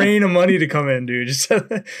for the rain of money to come in, dude. Just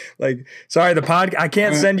like, sorry, I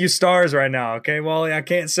can't send you stars right now. Okay, Wally, I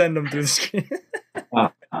can't send them through the screen.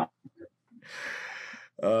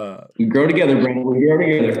 We grow together, bro. We grow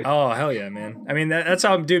together. Oh, hell yeah, man. I mean, that's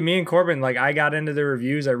how, dude, me and Corbin, like, I got into the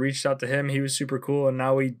reviews. I reached out to him. He was super cool. And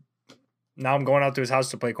now I'm going out to his house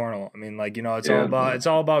to play cornhole. I mean, like, you know, it's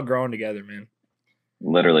all about growing together, man.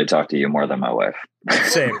 Literally talk to you more than my wife.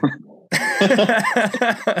 Same.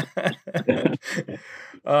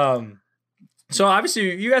 So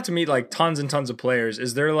obviously you got to meet like tons and tons of players.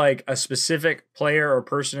 Is there like a specific player or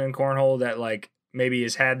person in cornhole that like maybe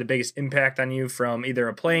has had the biggest impact on you from either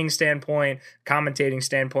a playing standpoint, commentating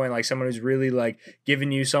standpoint, like someone who's really like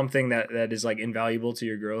giving you something that is like invaluable to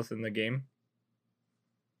your growth in the game?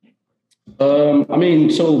 I mean,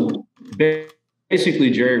 so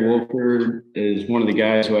basically Jerry Wolford is one of the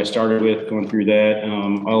guys who I started with going through that.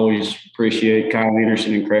 I always appreciate Kyle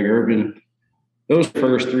Anderson and Craig Urban. Those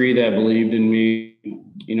first three that believed in me,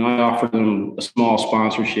 you know, I offered them a small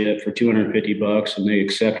sponsorship for $250 and they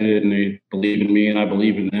accepted it and they believed in me and I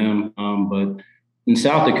believe in them. But in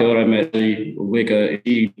South Dakota, I met Wicca.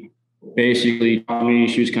 She basically taught me,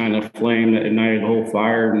 she was kind of a flame that ignited the whole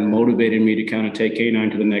fire and motivated me to kind of take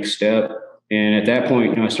K9 to the next step. And at that point,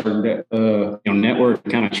 you know, I started, network,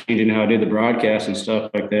 kind of changing how I did the broadcast and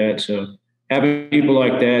stuff like that. So having people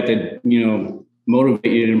like that, you know,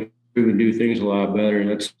 motivate you to improve and do things a lot better.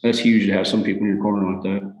 That's huge to have some people in your corner like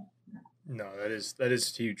that. No, that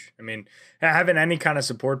is huge. I mean, having any kind of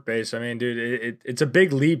support base, I mean, dude, it's a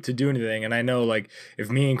big leap to do anything. And I know, like, if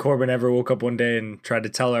me and Corbin ever woke up one day and tried to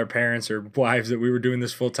tell our parents or wives that we were doing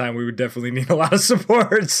this full time, we would definitely need a lot of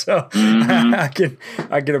support. So I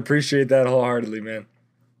can appreciate that wholeheartedly, man.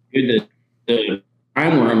 Dude, the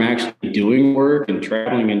time where I'm actually doing work and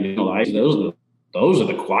traveling and doing life, those are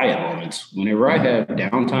the quiet moments. Whenever I have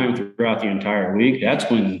downtime throughout the entire week, that's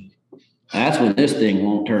when this thing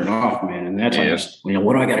won't turn off, man. And that's just, you know,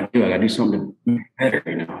 what do I got to do? I got to do something better,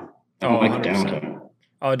 you know. I don't like downtime.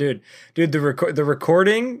 Oh, dude, the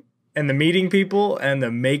recording and the meeting people and the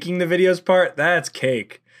making the videos part, that's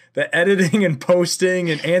cake. The editing and posting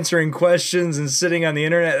and answering questions and sitting on the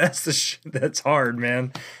internet, that's hard,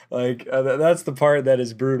 man. Like that's the part that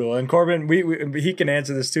is brutal. And Corbin, he can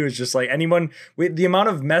answer this too. It's just like the amount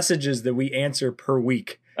of messages that we answer per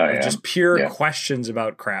week. Just pure questions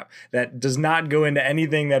about crap that does not go into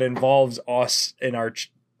anything that involves us in our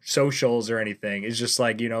socials or anything. It's just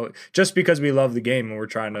like, you know, just because we love the game and we're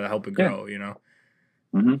trying to help it grow, you know?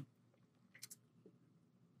 Mm-hmm.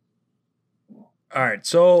 All right,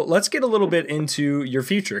 so let's get a little bit into your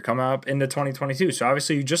future coming up into 2022. So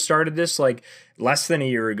obviously you just started this like less than a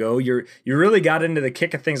year ago. You really got into the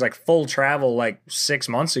kick of things like full travel like 6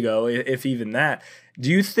 months ago, if even that. Do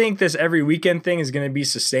you think this every weekend thing is going to be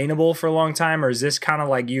sustainable for a long time, or is this kind of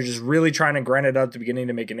like you're just really trying to grind it out at the beginning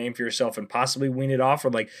to make a name for yourself and possibly wean it off? Or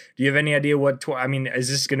like, do you have any idea is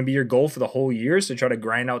this going to be your goal for the whole year, so try to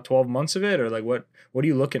grind out 12 months of it, or like what are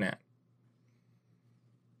you looking at?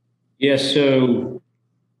 Yeah, so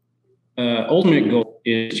ultimate goal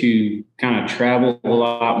is to kind of travel a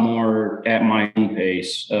lot more at my own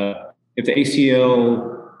pace. If the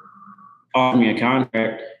ACL offered me a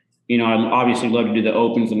contract, you know, I'd obviously love to do the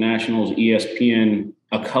Opens, the Nationals, ESPN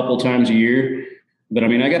a couple times a year. But I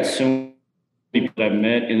mean, I got so many people that I've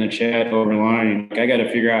met in the chat over line. I got to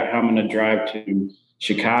figure out how I'm going to drive to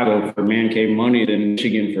Chicago for Man Cave Money, then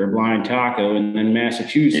Michigan for a blind taco, and then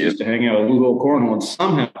Massachusetts to hang out with Lou Hole Cornhole, and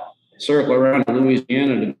somehow circle around to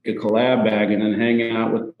Louisiana to make a collab bag and then hang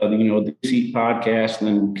out with, the Seat podcast, and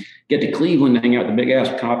then get to Cleveland to hang out with the Big Ass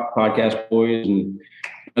Podcast boys. And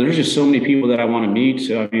there's just so many people that I want to meet.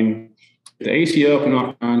 So, I mean, the ACL can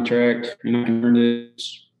off contract and I can turn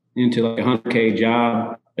this into like a $100K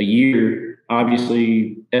job a year,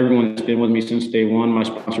 obviously everyone that's been with me since day one, my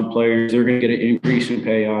sponsored players, they're going to get an increase in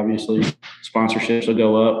pay. Obviously sponsorships will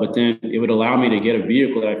go up, but then it would allow me to get a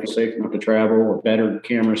vehicle that I feel safe enough to travel, a better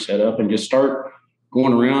camera setup, and just start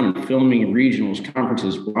going around and filming regionals,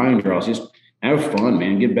 conferences, blind draws. Just have fun,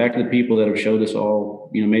 man. Get back to the people that have showed this all,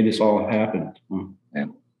 made this all happen.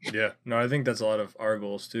 Yeah, no, I think that's a lot of our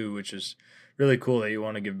goals too, which is really cool that you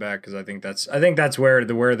want to give back, because I think that's where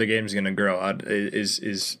the game's going to grow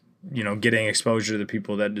is getting exposure to the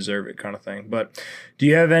people that deserve it, kind of thing. But do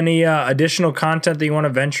you have any additional content that you want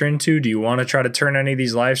to venture into? Do you want to try to turn any of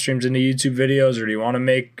these live streams into YouTube videos, or do you want to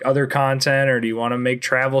make other content, or do you want to make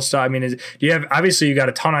travel stuff? I mean, do you have, obviously you got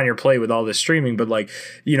a ton on your plate with all this streaming, but like,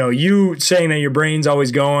 you saying that your brain's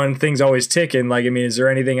always going, things always ticking, like, I mean, is there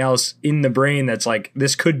anything else in the brain that's like,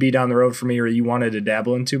 this could be down the road for me, or you wanted to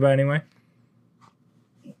dabble into by any way?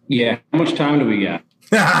 Yeah. How much time do we got?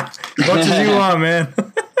 As much as you want, man.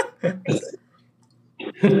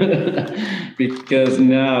 Because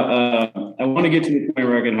now I want to get to the point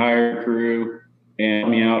where I can hire a crew and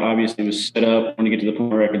help me out. Obviously, it was set up. I want to get to the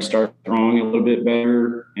point where I can start throwing a little bit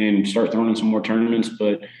better and start throwing in some more tournaments.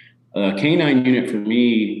 But K9 unit for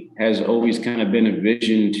me has always kind of been a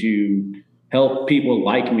vision to help people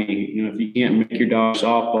like me. If you can't make your dog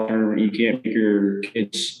softball tournament, you can't make your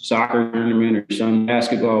kid's soccer tournament or son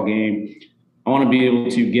basketball game, I want to be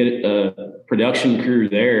able to get a production crew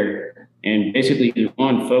there and basically,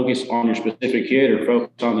 one, focus on your specific kid or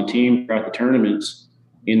focus on the team throughout the tournaments.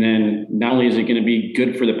 And then not only is it going to be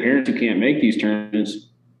good for the parents who can't make these tournaments,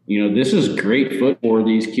 this is great foot for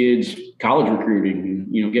these kids' college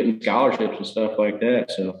recruiting, getting scholarships and stuff like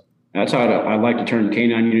that. So that's how I'd like to turn the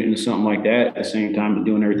K9 unit into something like that at the same time as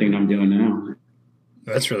doing everything I'm doing now.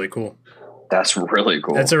 That's really cool. That's really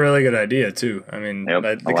cool. That's a really good idea too. I mean,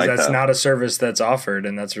 because that's not a service that's offered,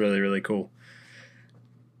 and that's really, really cool.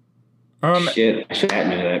 Shit, I should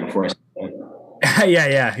admit that before I said that.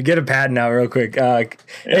 Yeah. Get a pad now real quick.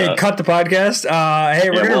 Hey, cut the podcast. Hey,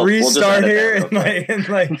 we're going to restart here.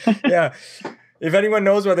 Yeah. If anyone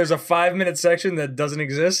knows why there's a 5-minute section that doesn't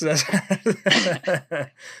exist, that's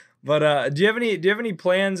But do you have any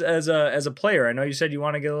plans as a player? I know you said you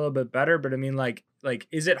want to get a little bit better, but I mean, like,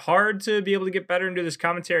 is it hard to be able to get better and do this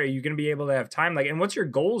commentary? Are you going to be able to have time? Like, and what's your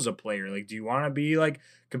goal as a player? Like, do you want to be like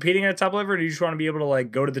competing at a top level, or do you just want to be able to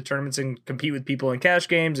like go to the tournaments and compete with people in cash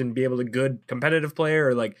games and be able to good competitive player?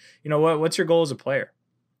 Or like, what's your goal as a player?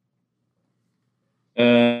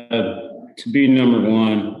 To be number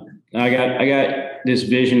one, I got this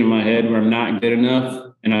vision in my head where I'm not good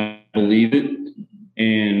enough, and I believe it.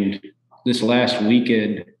 And this last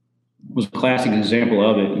weekend was a classic example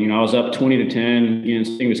of it. I was up 20-10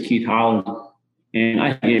 against, I think it was Keith Holland, and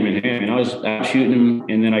I gave him in hand. I was out shooting him,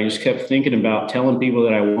 and then I just kept thinking about telling people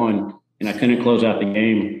that I won, and I couldn't close out the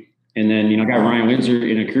game. And then, I got Ryan Windsor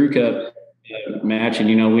in a crew cup match, and,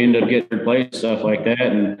 we ended up getting third place and stuff like that.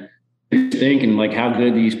 And thinking like how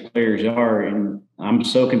good these players are. And I'm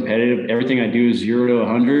so competitive. Everything I do is 0 to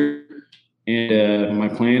 100. And my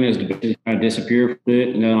plan is to kind of disappear for a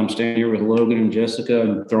bit. And then I'm standing here with Logan and Jessica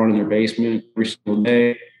and throwing in their basement every single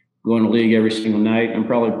day, going to league every single night. I'm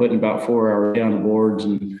probably putting about 4 hours down the boards,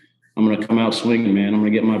 and I'm going to come out swinging, man. I'm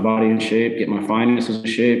going to get my body in shape, get my finances in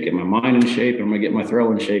shape, get my mind in shape, and I'm going to get my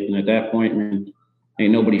throw in shape. And at that point, man,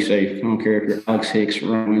 ain't nobody safe. I don't care if you're Alex Hicks,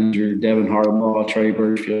 Ryan Windsor, Devin Harbaugh, Trey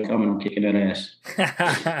Birchfield, I'm kicking that ass.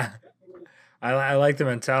 I like the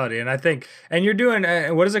mentality, and I think, and you're doing,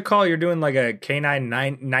 what is it called? You're doing like a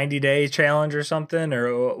K9 90-day challenge or something,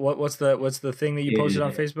 or what's the thing that you posted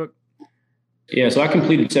on Facebook? Yeah, so I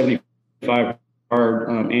completed 75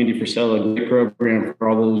 hard. Andy Frisella, great program for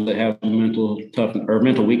all those that have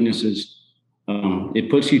mental weaknesses.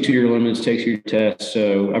 It puts you to your limits, takes your test.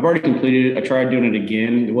 So I've already completed it. I tried doing it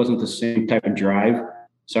again. It wasn't the same type of drive,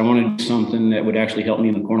 so I wanted to do something that would actually help me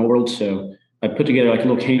in the cornhole world. So I put together like a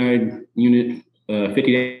little K9 unit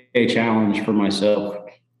 50-day challenge for myself.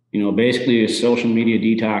 Basically a social media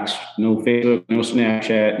detox, no Facebook, no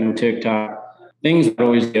Snapchat, no TikTok, things I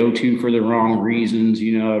always go to for the wrong reasons.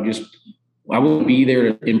 I wouldn't be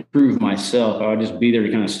there to improve myself. I would just be there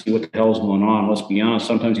to kind of see what the hell's going on. Let's be honest.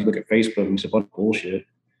 Sometimes you look at Facebook and it's a bunch of bullshit.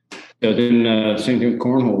 So then same thing with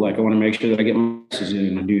cornhole. Like I want to make sure that I get my passes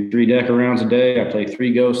in. I do 3 decker rounds a day. I play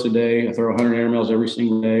 3 ghosts a day. I throw 100 air mails every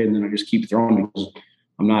single day. And then I just keep throwing because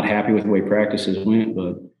I'm not happy with the way practices went.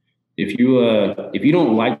 But if you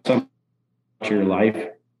don't like something about your life,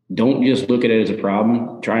 don't just look at it as a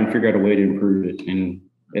problem. Try and figure out a way to improve it. And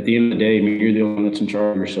at the end of the day, you're the one that's in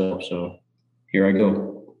charge of yourself. So here I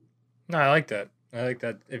go. No, I like that. I like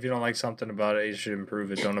that. If you don't like something about it, you should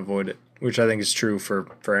improve it. Don't avoid it, which I think is true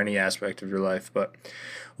for any aspect of your life. But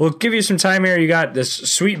we'll give you some time here. You got this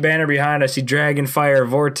sweet banner behind. I see Dragonfire,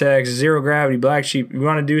 Vortex, Zero Gravity, Black Sheep. You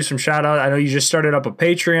want to do some shout out? I know you just started up a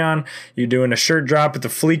Patreon. You're doing a shirt drop with the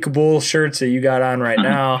Fleekable shirts that you got on right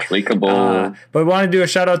now. Fleekable. But we want to do a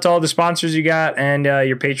shout out to all the sponsors you got and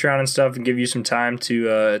your Patreon and stuff, and give you some time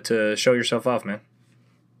to show yourself off, man.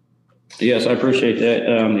 Yes, I appreciate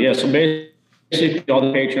that. So basically, all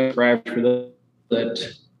the Patreon subscribers, for those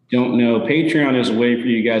that don't know, Patreon is a way for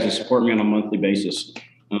you guys to support me on a monthly basis.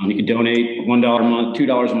 You can donate $1 a month,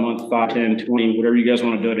 $2 a month, $5, $10, $20, whatever you guys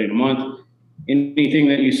want to donate a month. Anything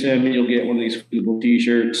that you send me, you'll get one of these Fleekable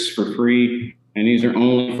T-shirts for free, and these are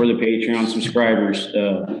only for the Patreon subscribers.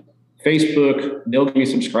 Facebook, they'll give me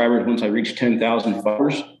subscribers once I reach 10,000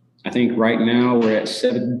 followers. I think right now we're at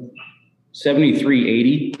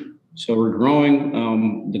 7,380. So we're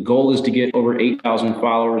growing. The goal is to get over 8,000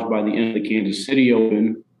 followers by the end of the Kansas City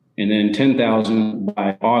Open, and then 10,000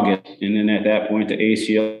 by August. And then at that point, the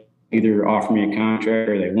ACL either offer me a contract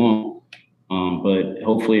or they won't. But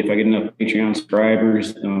hopefully, if I get enough Patreon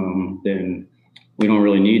subscribers, then we don't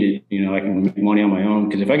really need it. I can make money on my own.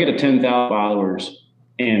 Because if I get to 10,000 followers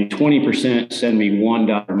and 20% send me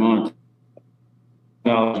 $1 a month,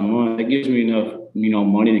 that gives me enough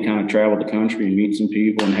money to kind of travel the country and meet some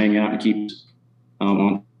people and hang out and keep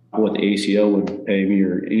on what the ACL would pay me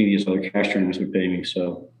or any of these other cash tournaments would pay me.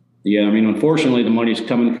 So, yeah, unfortunately, the money's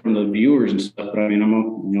coming from the viewers and stuff. But I'm $1 a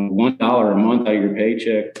month out of your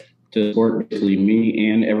paycheck to support basically me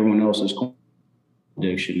and everyone else's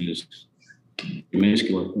addiction is a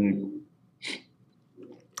minuscule thing.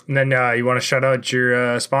 And then you want to shout out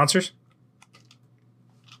your sponsors?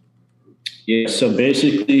 Yeah, so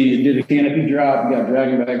basically, you did a canopy drop. You got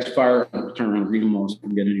Dragon Bags, Fire. I'll turn around and read them all so I don't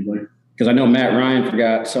forget anybody. Because I know Matt Ryan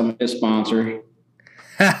forgot some of his sponsor.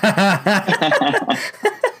 Fire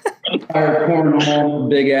Cornhole,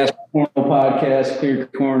 Big Ass Cornhole Podcast, Clear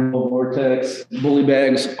Cornhole, Vortex, Bully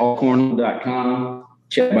Bags, allcornhole.com.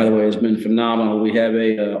 Chat, by the way, has been phenomenal. We have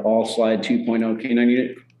a All Slide 2.0 K9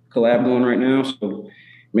 unit collab going right now, so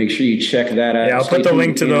make sure you check that out. Yeah, I'll put the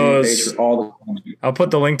link to those. I'll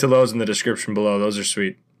put the link to those in the description below. Those are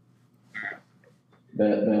sweet.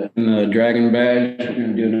 The Dragon Bag, we're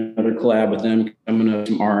going to do another collab with them. I'm going to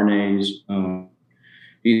some RNAs.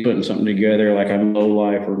 He's putting something together like I'm Low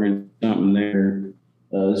Life. We're going to do something there.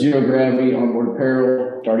 Zero Gravity, Onboard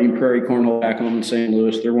Apparel, Darting Prairie Cornhole back home in St.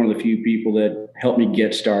 Louis. They're one of the few people that helped me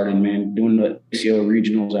get started, man, doing the ACO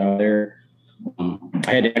regionals out there. I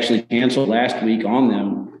had to actually cancel last week on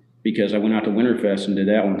them because I went out to Winterfest and did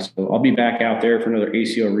that one. So I'll be back out there for another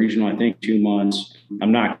ACO regional, I think 2 months.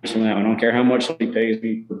 I'm not canceling that one. I don't care how much somebody pays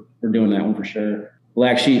me for doing that one for sure.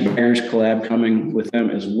 Black Sheep Bears collab coming with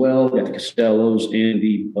them as well. Got the Costellos and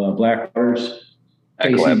the Blackwaters.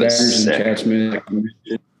 That collab is sick. And Chad Smith.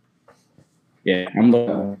 Yeah, I'm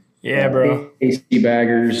the bro. AC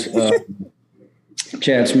Baggers.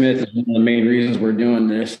 Chad Smith is one of the main reasons we're doing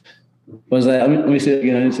this. What was that? Let me see it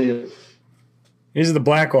again. I didn't see it. These are the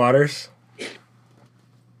Blackwaters.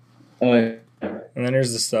 Oh, yeah. And then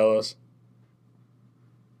here's the Stellos.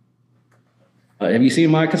 Have you seen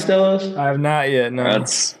my Costellos? I have not yet. No,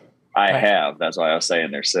 I have. That's why I was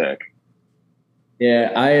saying they're sick.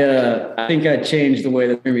 Yeah, I think I changed the way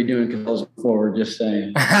that we're going to be doing Costellos before. Just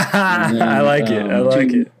saying. Then, I like it. I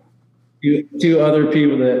like it. Two other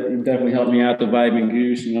people that definitely helped me out, the Vibe and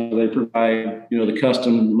Goose. They provide the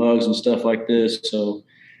custom mugs and stuff like this. So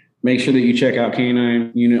make sure that you check out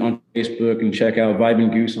K9 Unit on Facebook and check out Vibe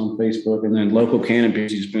and Goose on Facebook. And then Local Cannon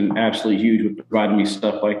Piece has been absolutely huge with providing me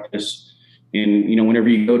stuff like this. And, whenever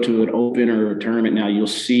you go to an open or a tournament now, you'll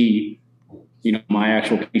see, my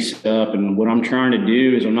actual piece up. And what I'm trying to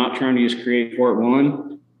do is I'm not trying to just create Fort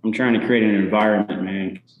One. I'm trying to create an environment,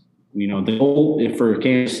 man. The goal for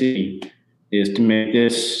Kansas City is to make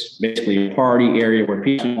this basically a party area where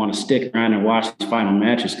people want to stick around and watch these final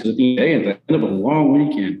matches. Because at the end of a long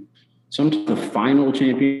weekend, sometimes the final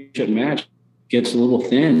championship match gets a little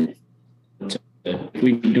thin. But if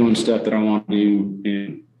we keep doing stuff that I want to do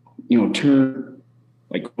and, turn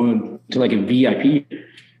on to like a VIP,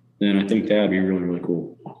 then I think that would be really, really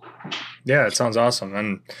cool. Yeah, it sounds awesome.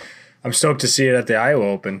 And I'm stoked to see it at the Iowa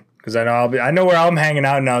Open. Because I know where I'm hanging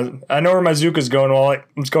out now. I know where my Zuka's going. Well, I'm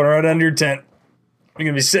just going right under your tent. You're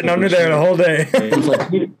going to be sitting under there the whole day.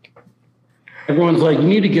 Everyone's like, you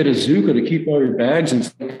need to get a Zuka to keep all your bags.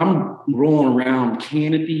 And I'm rolling around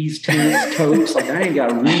canopies, tents, totes. Like, I ain't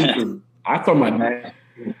got room for – I throw my bag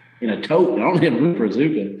in a tote. I don't have room for a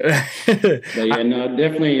Zuka. But, yeah, no,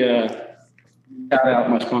 definitely shout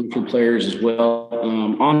out my sponsored players as well.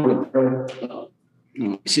 Onward Apparel.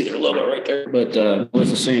 You see their logo right there. But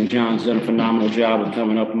Melissa St. John's done a phenomenal job of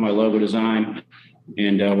coming up with my logo design.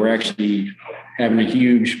 And we're actually having a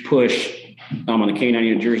huge push on the K9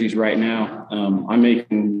 unit jerseys right now. I'm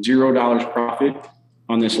making $0 profit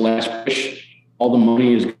on this last push. All the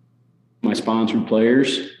money is my sponsored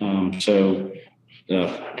players. So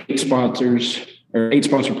the 8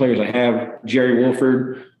 sponsored players I have: Jerry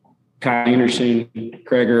Wolford, Kyle Anderson,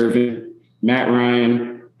 Craig Irvin, Matt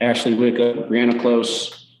Ryan, Ashley Wicca, Brianna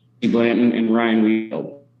Close, Blanton, and Ryan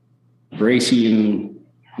Wheel. Gracie and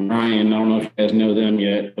Ryan, I don't know if you guys know them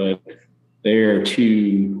yet, but they're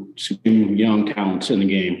two young talents in the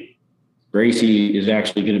game. Gracie is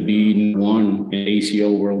actually going to be #1 in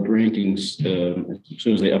ACO World Rankings as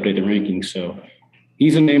soon as they update the rankings. So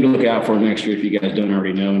he's a name to look out for next year if you guys don't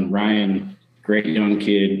already know. And Ryan, great young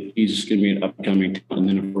kid, he's going to be an upcoming talent. And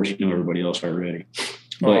then, of course, you know everybody else already.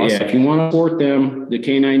 But, awesome. Yeah, if you want to support them, the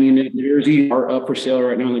K9 unit jerseys are up for sale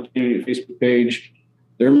right now on the K9 unit Facebook page.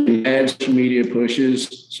 They're making social media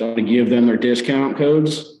pushes, so to give them their discount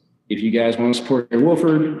codes. If you guys want to support Jerry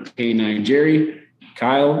Wolford, K9 Jerry,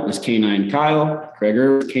 Kyle is K9 Kyle, Craig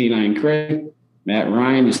is K9 Craig, Matt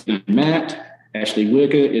Ryan is K9 Matt, Ashley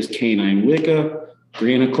Wicca is K9 Wicca,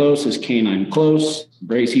 Brianna Close is K9 Close,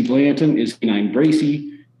 Bracy Blanton is K9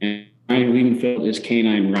 Bracy, and Ryan Wiedenfeld is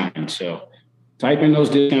K9 Ryan. So type in those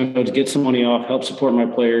discount codes, get some money off, help support my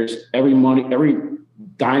players. Every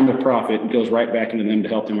dime of profit goes right back into them to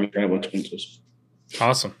help them with travel expenses.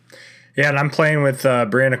 Awesome. Yeah, and I'm playing with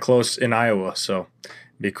Brianna Close in Iowa, so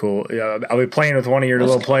be cool. I'll be playing with one of your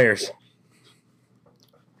little players.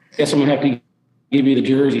 Guess I'm gonna have to give you the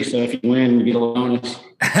jersey, so if you win, you get a bonus.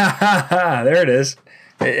 There it is.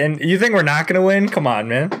 And you think we're not gonna win? Come on,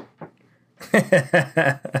 man.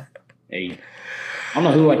 Hey, I don't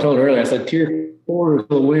know who I told earlier. I said tier 4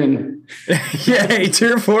 will win. Yeah,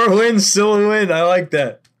 tier 4 wins, still a win. I like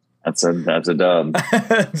that. That's a dub.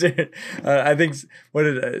 Dude, I think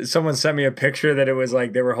someone sent me a picture that it was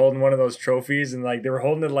like they were holding one of those trophies and like they were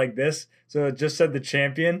holding it like this, so it just said the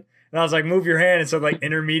champion. And I was like, move your hand. It said like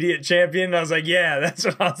intermediate champion. And I was like, yeah, that's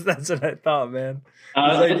what I thought, man.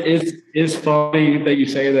 It's funny that you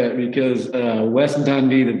say that because Wes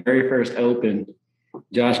Dundee, the very first Open,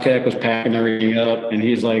 Josh Keck was packing everything up, and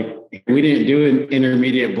he's like, we didn't do an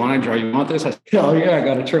intermediate blind draw. You want this? I said, oh, yeah, I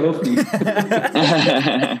got a trophy.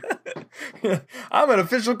 I'm an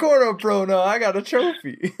official Corno pro now. I got a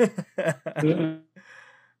trophy.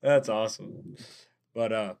 That's awesome.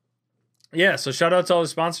 But, yeah, so shout out to all the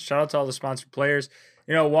sponsors. Shout out to all the sponsored players.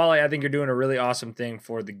 You know, Wally, I think you're doing a really awesome thing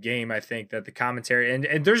for the game. I think that the commentary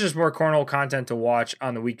and there's just more cornhole content to watch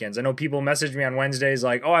on the weekends. I know people message me on Wednesdays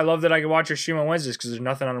like, oh, I love that I can watch your stream on Wednesdays because there's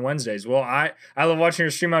nothing on Wednesdays. Well, I love watching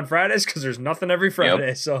your stream on Fridays because there's nothing every Friday.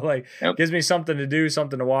 Yep. So like, gives me something to do,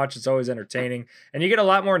 something to watch. It's always entertaining, and you get a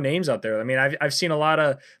lot more names out there. I mean, I've seen a lot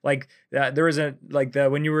of like there was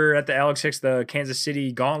when you were at the Alex Hicks, the Kansas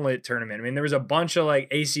City Gauntlet tournament. I mean, there was a bunch of like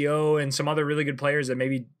ACO and some other really good players that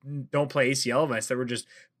maybe don't play ACL events that were just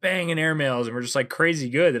banging airmails and we're just like crazy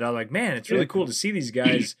good that I'm like, man, it's really cool to see these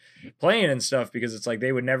guys playing and stuff because it's like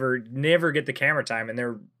they would never get the camera time and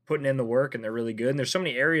they're putting in the work and they're really good. And there's so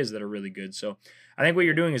many areas that are really good. So I think what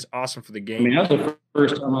you're doing is awesome for the game. I mean, that's the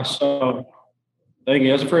first time I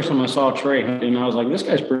saw Trey, and I was like, this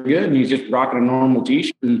guy's pretty good. And he's just rocking a normal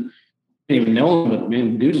t-shirt and I didn't even know him, but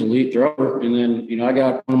man, dude's an elite thrower. And then, you know, I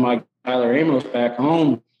got one of my Tyler Amos back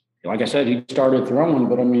home. Like I said, he started throwing,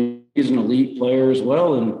 but I mean, he's an elite player as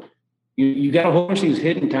well. And you got a whole bunch of these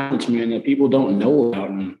hidden talents, man, that people don't know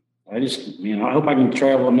about. And I just, I hope I can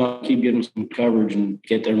travel enough, keep getting some coverage and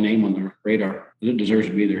get their name on the radar. It deserves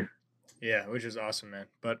to be there. Yeah, which is awesome, man.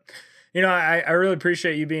 But, you know, I really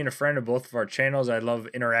appreciate you being a friend of both of our channels. I love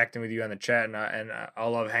interacting with you on the chat, and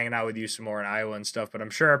I'll love hanging out with you some more in Iowa and stuff. But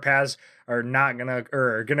I'm sure our paths are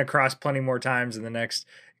gonna cross plenty more times in the next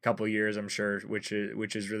couple of years, I'm sure, which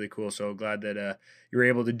is really cool. So glad that you were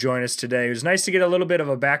able to join us today. It was nice to get a little bit of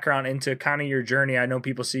a background into kind of your journey. I know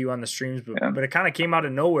people see you on the streams, but it kind of came out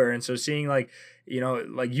of nowhere. And so seeing like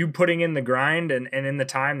you putting in the grind and in the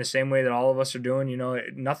time the same way that all of us are doing, you know,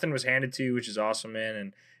 nothing was handed to you, which is awesome,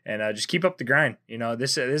 man. And just keep up the grind. You know,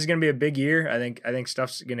 this is going to be a big year. I think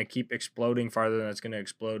stuff's going to keep exploding farther than it's going to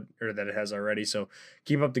explode or that it has already. So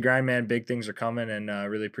keep up the grind, man. Big things are coming, and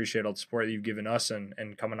really appreciate all the support that you've given us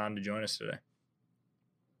and coming on to join us today.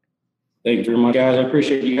 Thank you very much, guys. I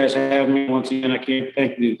appreciate you guys having me. Once again, I can't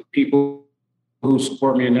thank the people who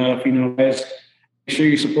support me enough. You know, guys, make sure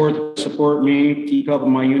you support me, keep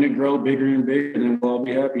helping my unit grow bigger and bigger, and then we'll all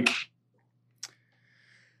be happy.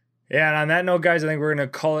 Yeah, and on that note, guys, I think we're going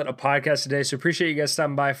to call it a podcast today. So appreciate you guys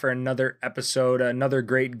stopping by for another episode, another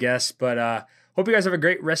great guest. But hope you guys have a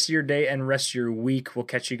great rest of your day and rest of your week. We'll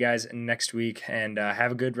catch you guys next week, and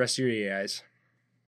have a good rest of your day, guys.